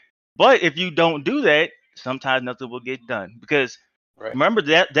away. But if you don't do that, sometimes nothing will get done. Because Right. remember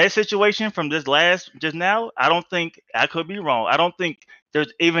that situation from just now, I don't think, I could be wrong, I don't think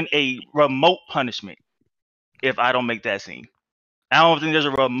there's even a remote punishment if I don't make that scene. I don't think there's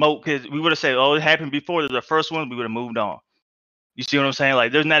a remote, because we would have said, oh, it happened before the first one, we would have moved on. You see what I'm saying?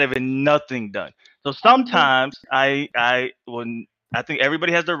 Like there's not even nothing done. So sometimes I think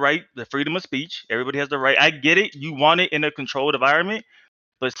everybody has the right, the freedom of speech. Everybody has the right. I get it. You want it in a controlled environment,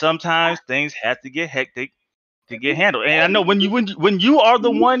 but sometimes things have to get hectic to get handled. And I know when you are the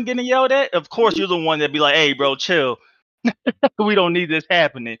one getting yelled at, of course you're the one that be like, "Hey, bro, chill. We don't need this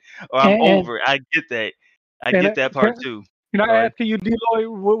happening," or "I'm And over it." I get that. I and get that part too. can Go I ahead. ask you,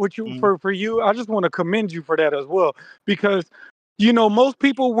 Deloy, what you Mhm. for you? I just want to commend you for that as well, because most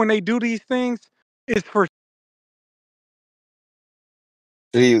people when they do these things, it's for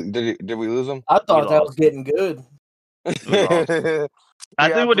Did we lose him? I We thought that was lost. getting good. We lost. I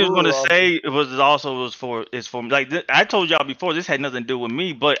We think what he was absolutely going to lost him. say was for like I told y'all before, this had nothing to do with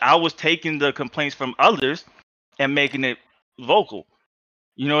me, but I was taking the complaints from others and making it vocal.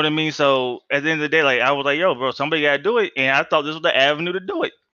 You know what I mean? So at the end of the day, like I was like, yo, bro, somebody got to do it, and I thought this was the avenue to do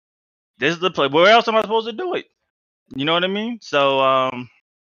it. This is the play. Where else am I supposed to do it? You know what I mean? So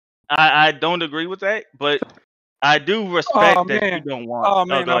I don't agree with that, but I do oh respect that you man, don't want. oh Oh,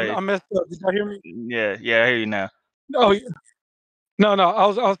 man, go ahead. I messed up. Did y'all hear me? Yeah, I hear you now. Oh no, I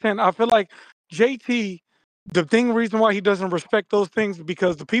was saying I feel like JT. Reason why he doesn't respect those things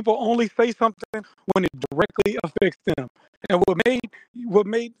because the people only say something when it directly affects them. And what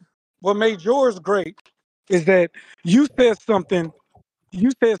made yours great is that you said something. You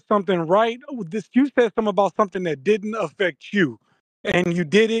said something right. You said something about something that didn't affect you, and you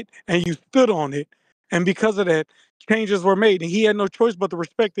did it, and you stood on it, and because of that, changes were made. And he had no choice but to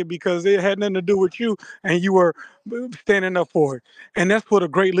respect it because it had nothing to do with you, and you were standing up for it. And that's what a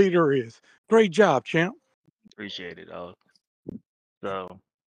great leader is. Great job, champ. Appreciate it. So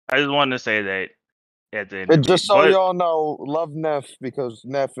I just wanted to say that at the end And of it, just so but y'all know, love Neff because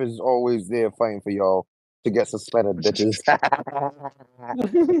Neff is always there fighting for y'all to get suspended, bitches.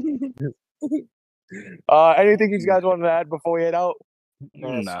 Anything you guys want to add before we head out?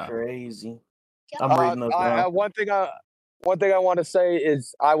 That's nah. crazy. I'm reading those now. One thing I want to say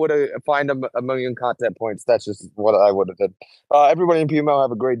is I would have find a million content points. That's just what I would have did. Everybody in PML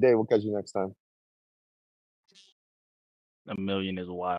have a great day. We'll catch you next time. A million is wild.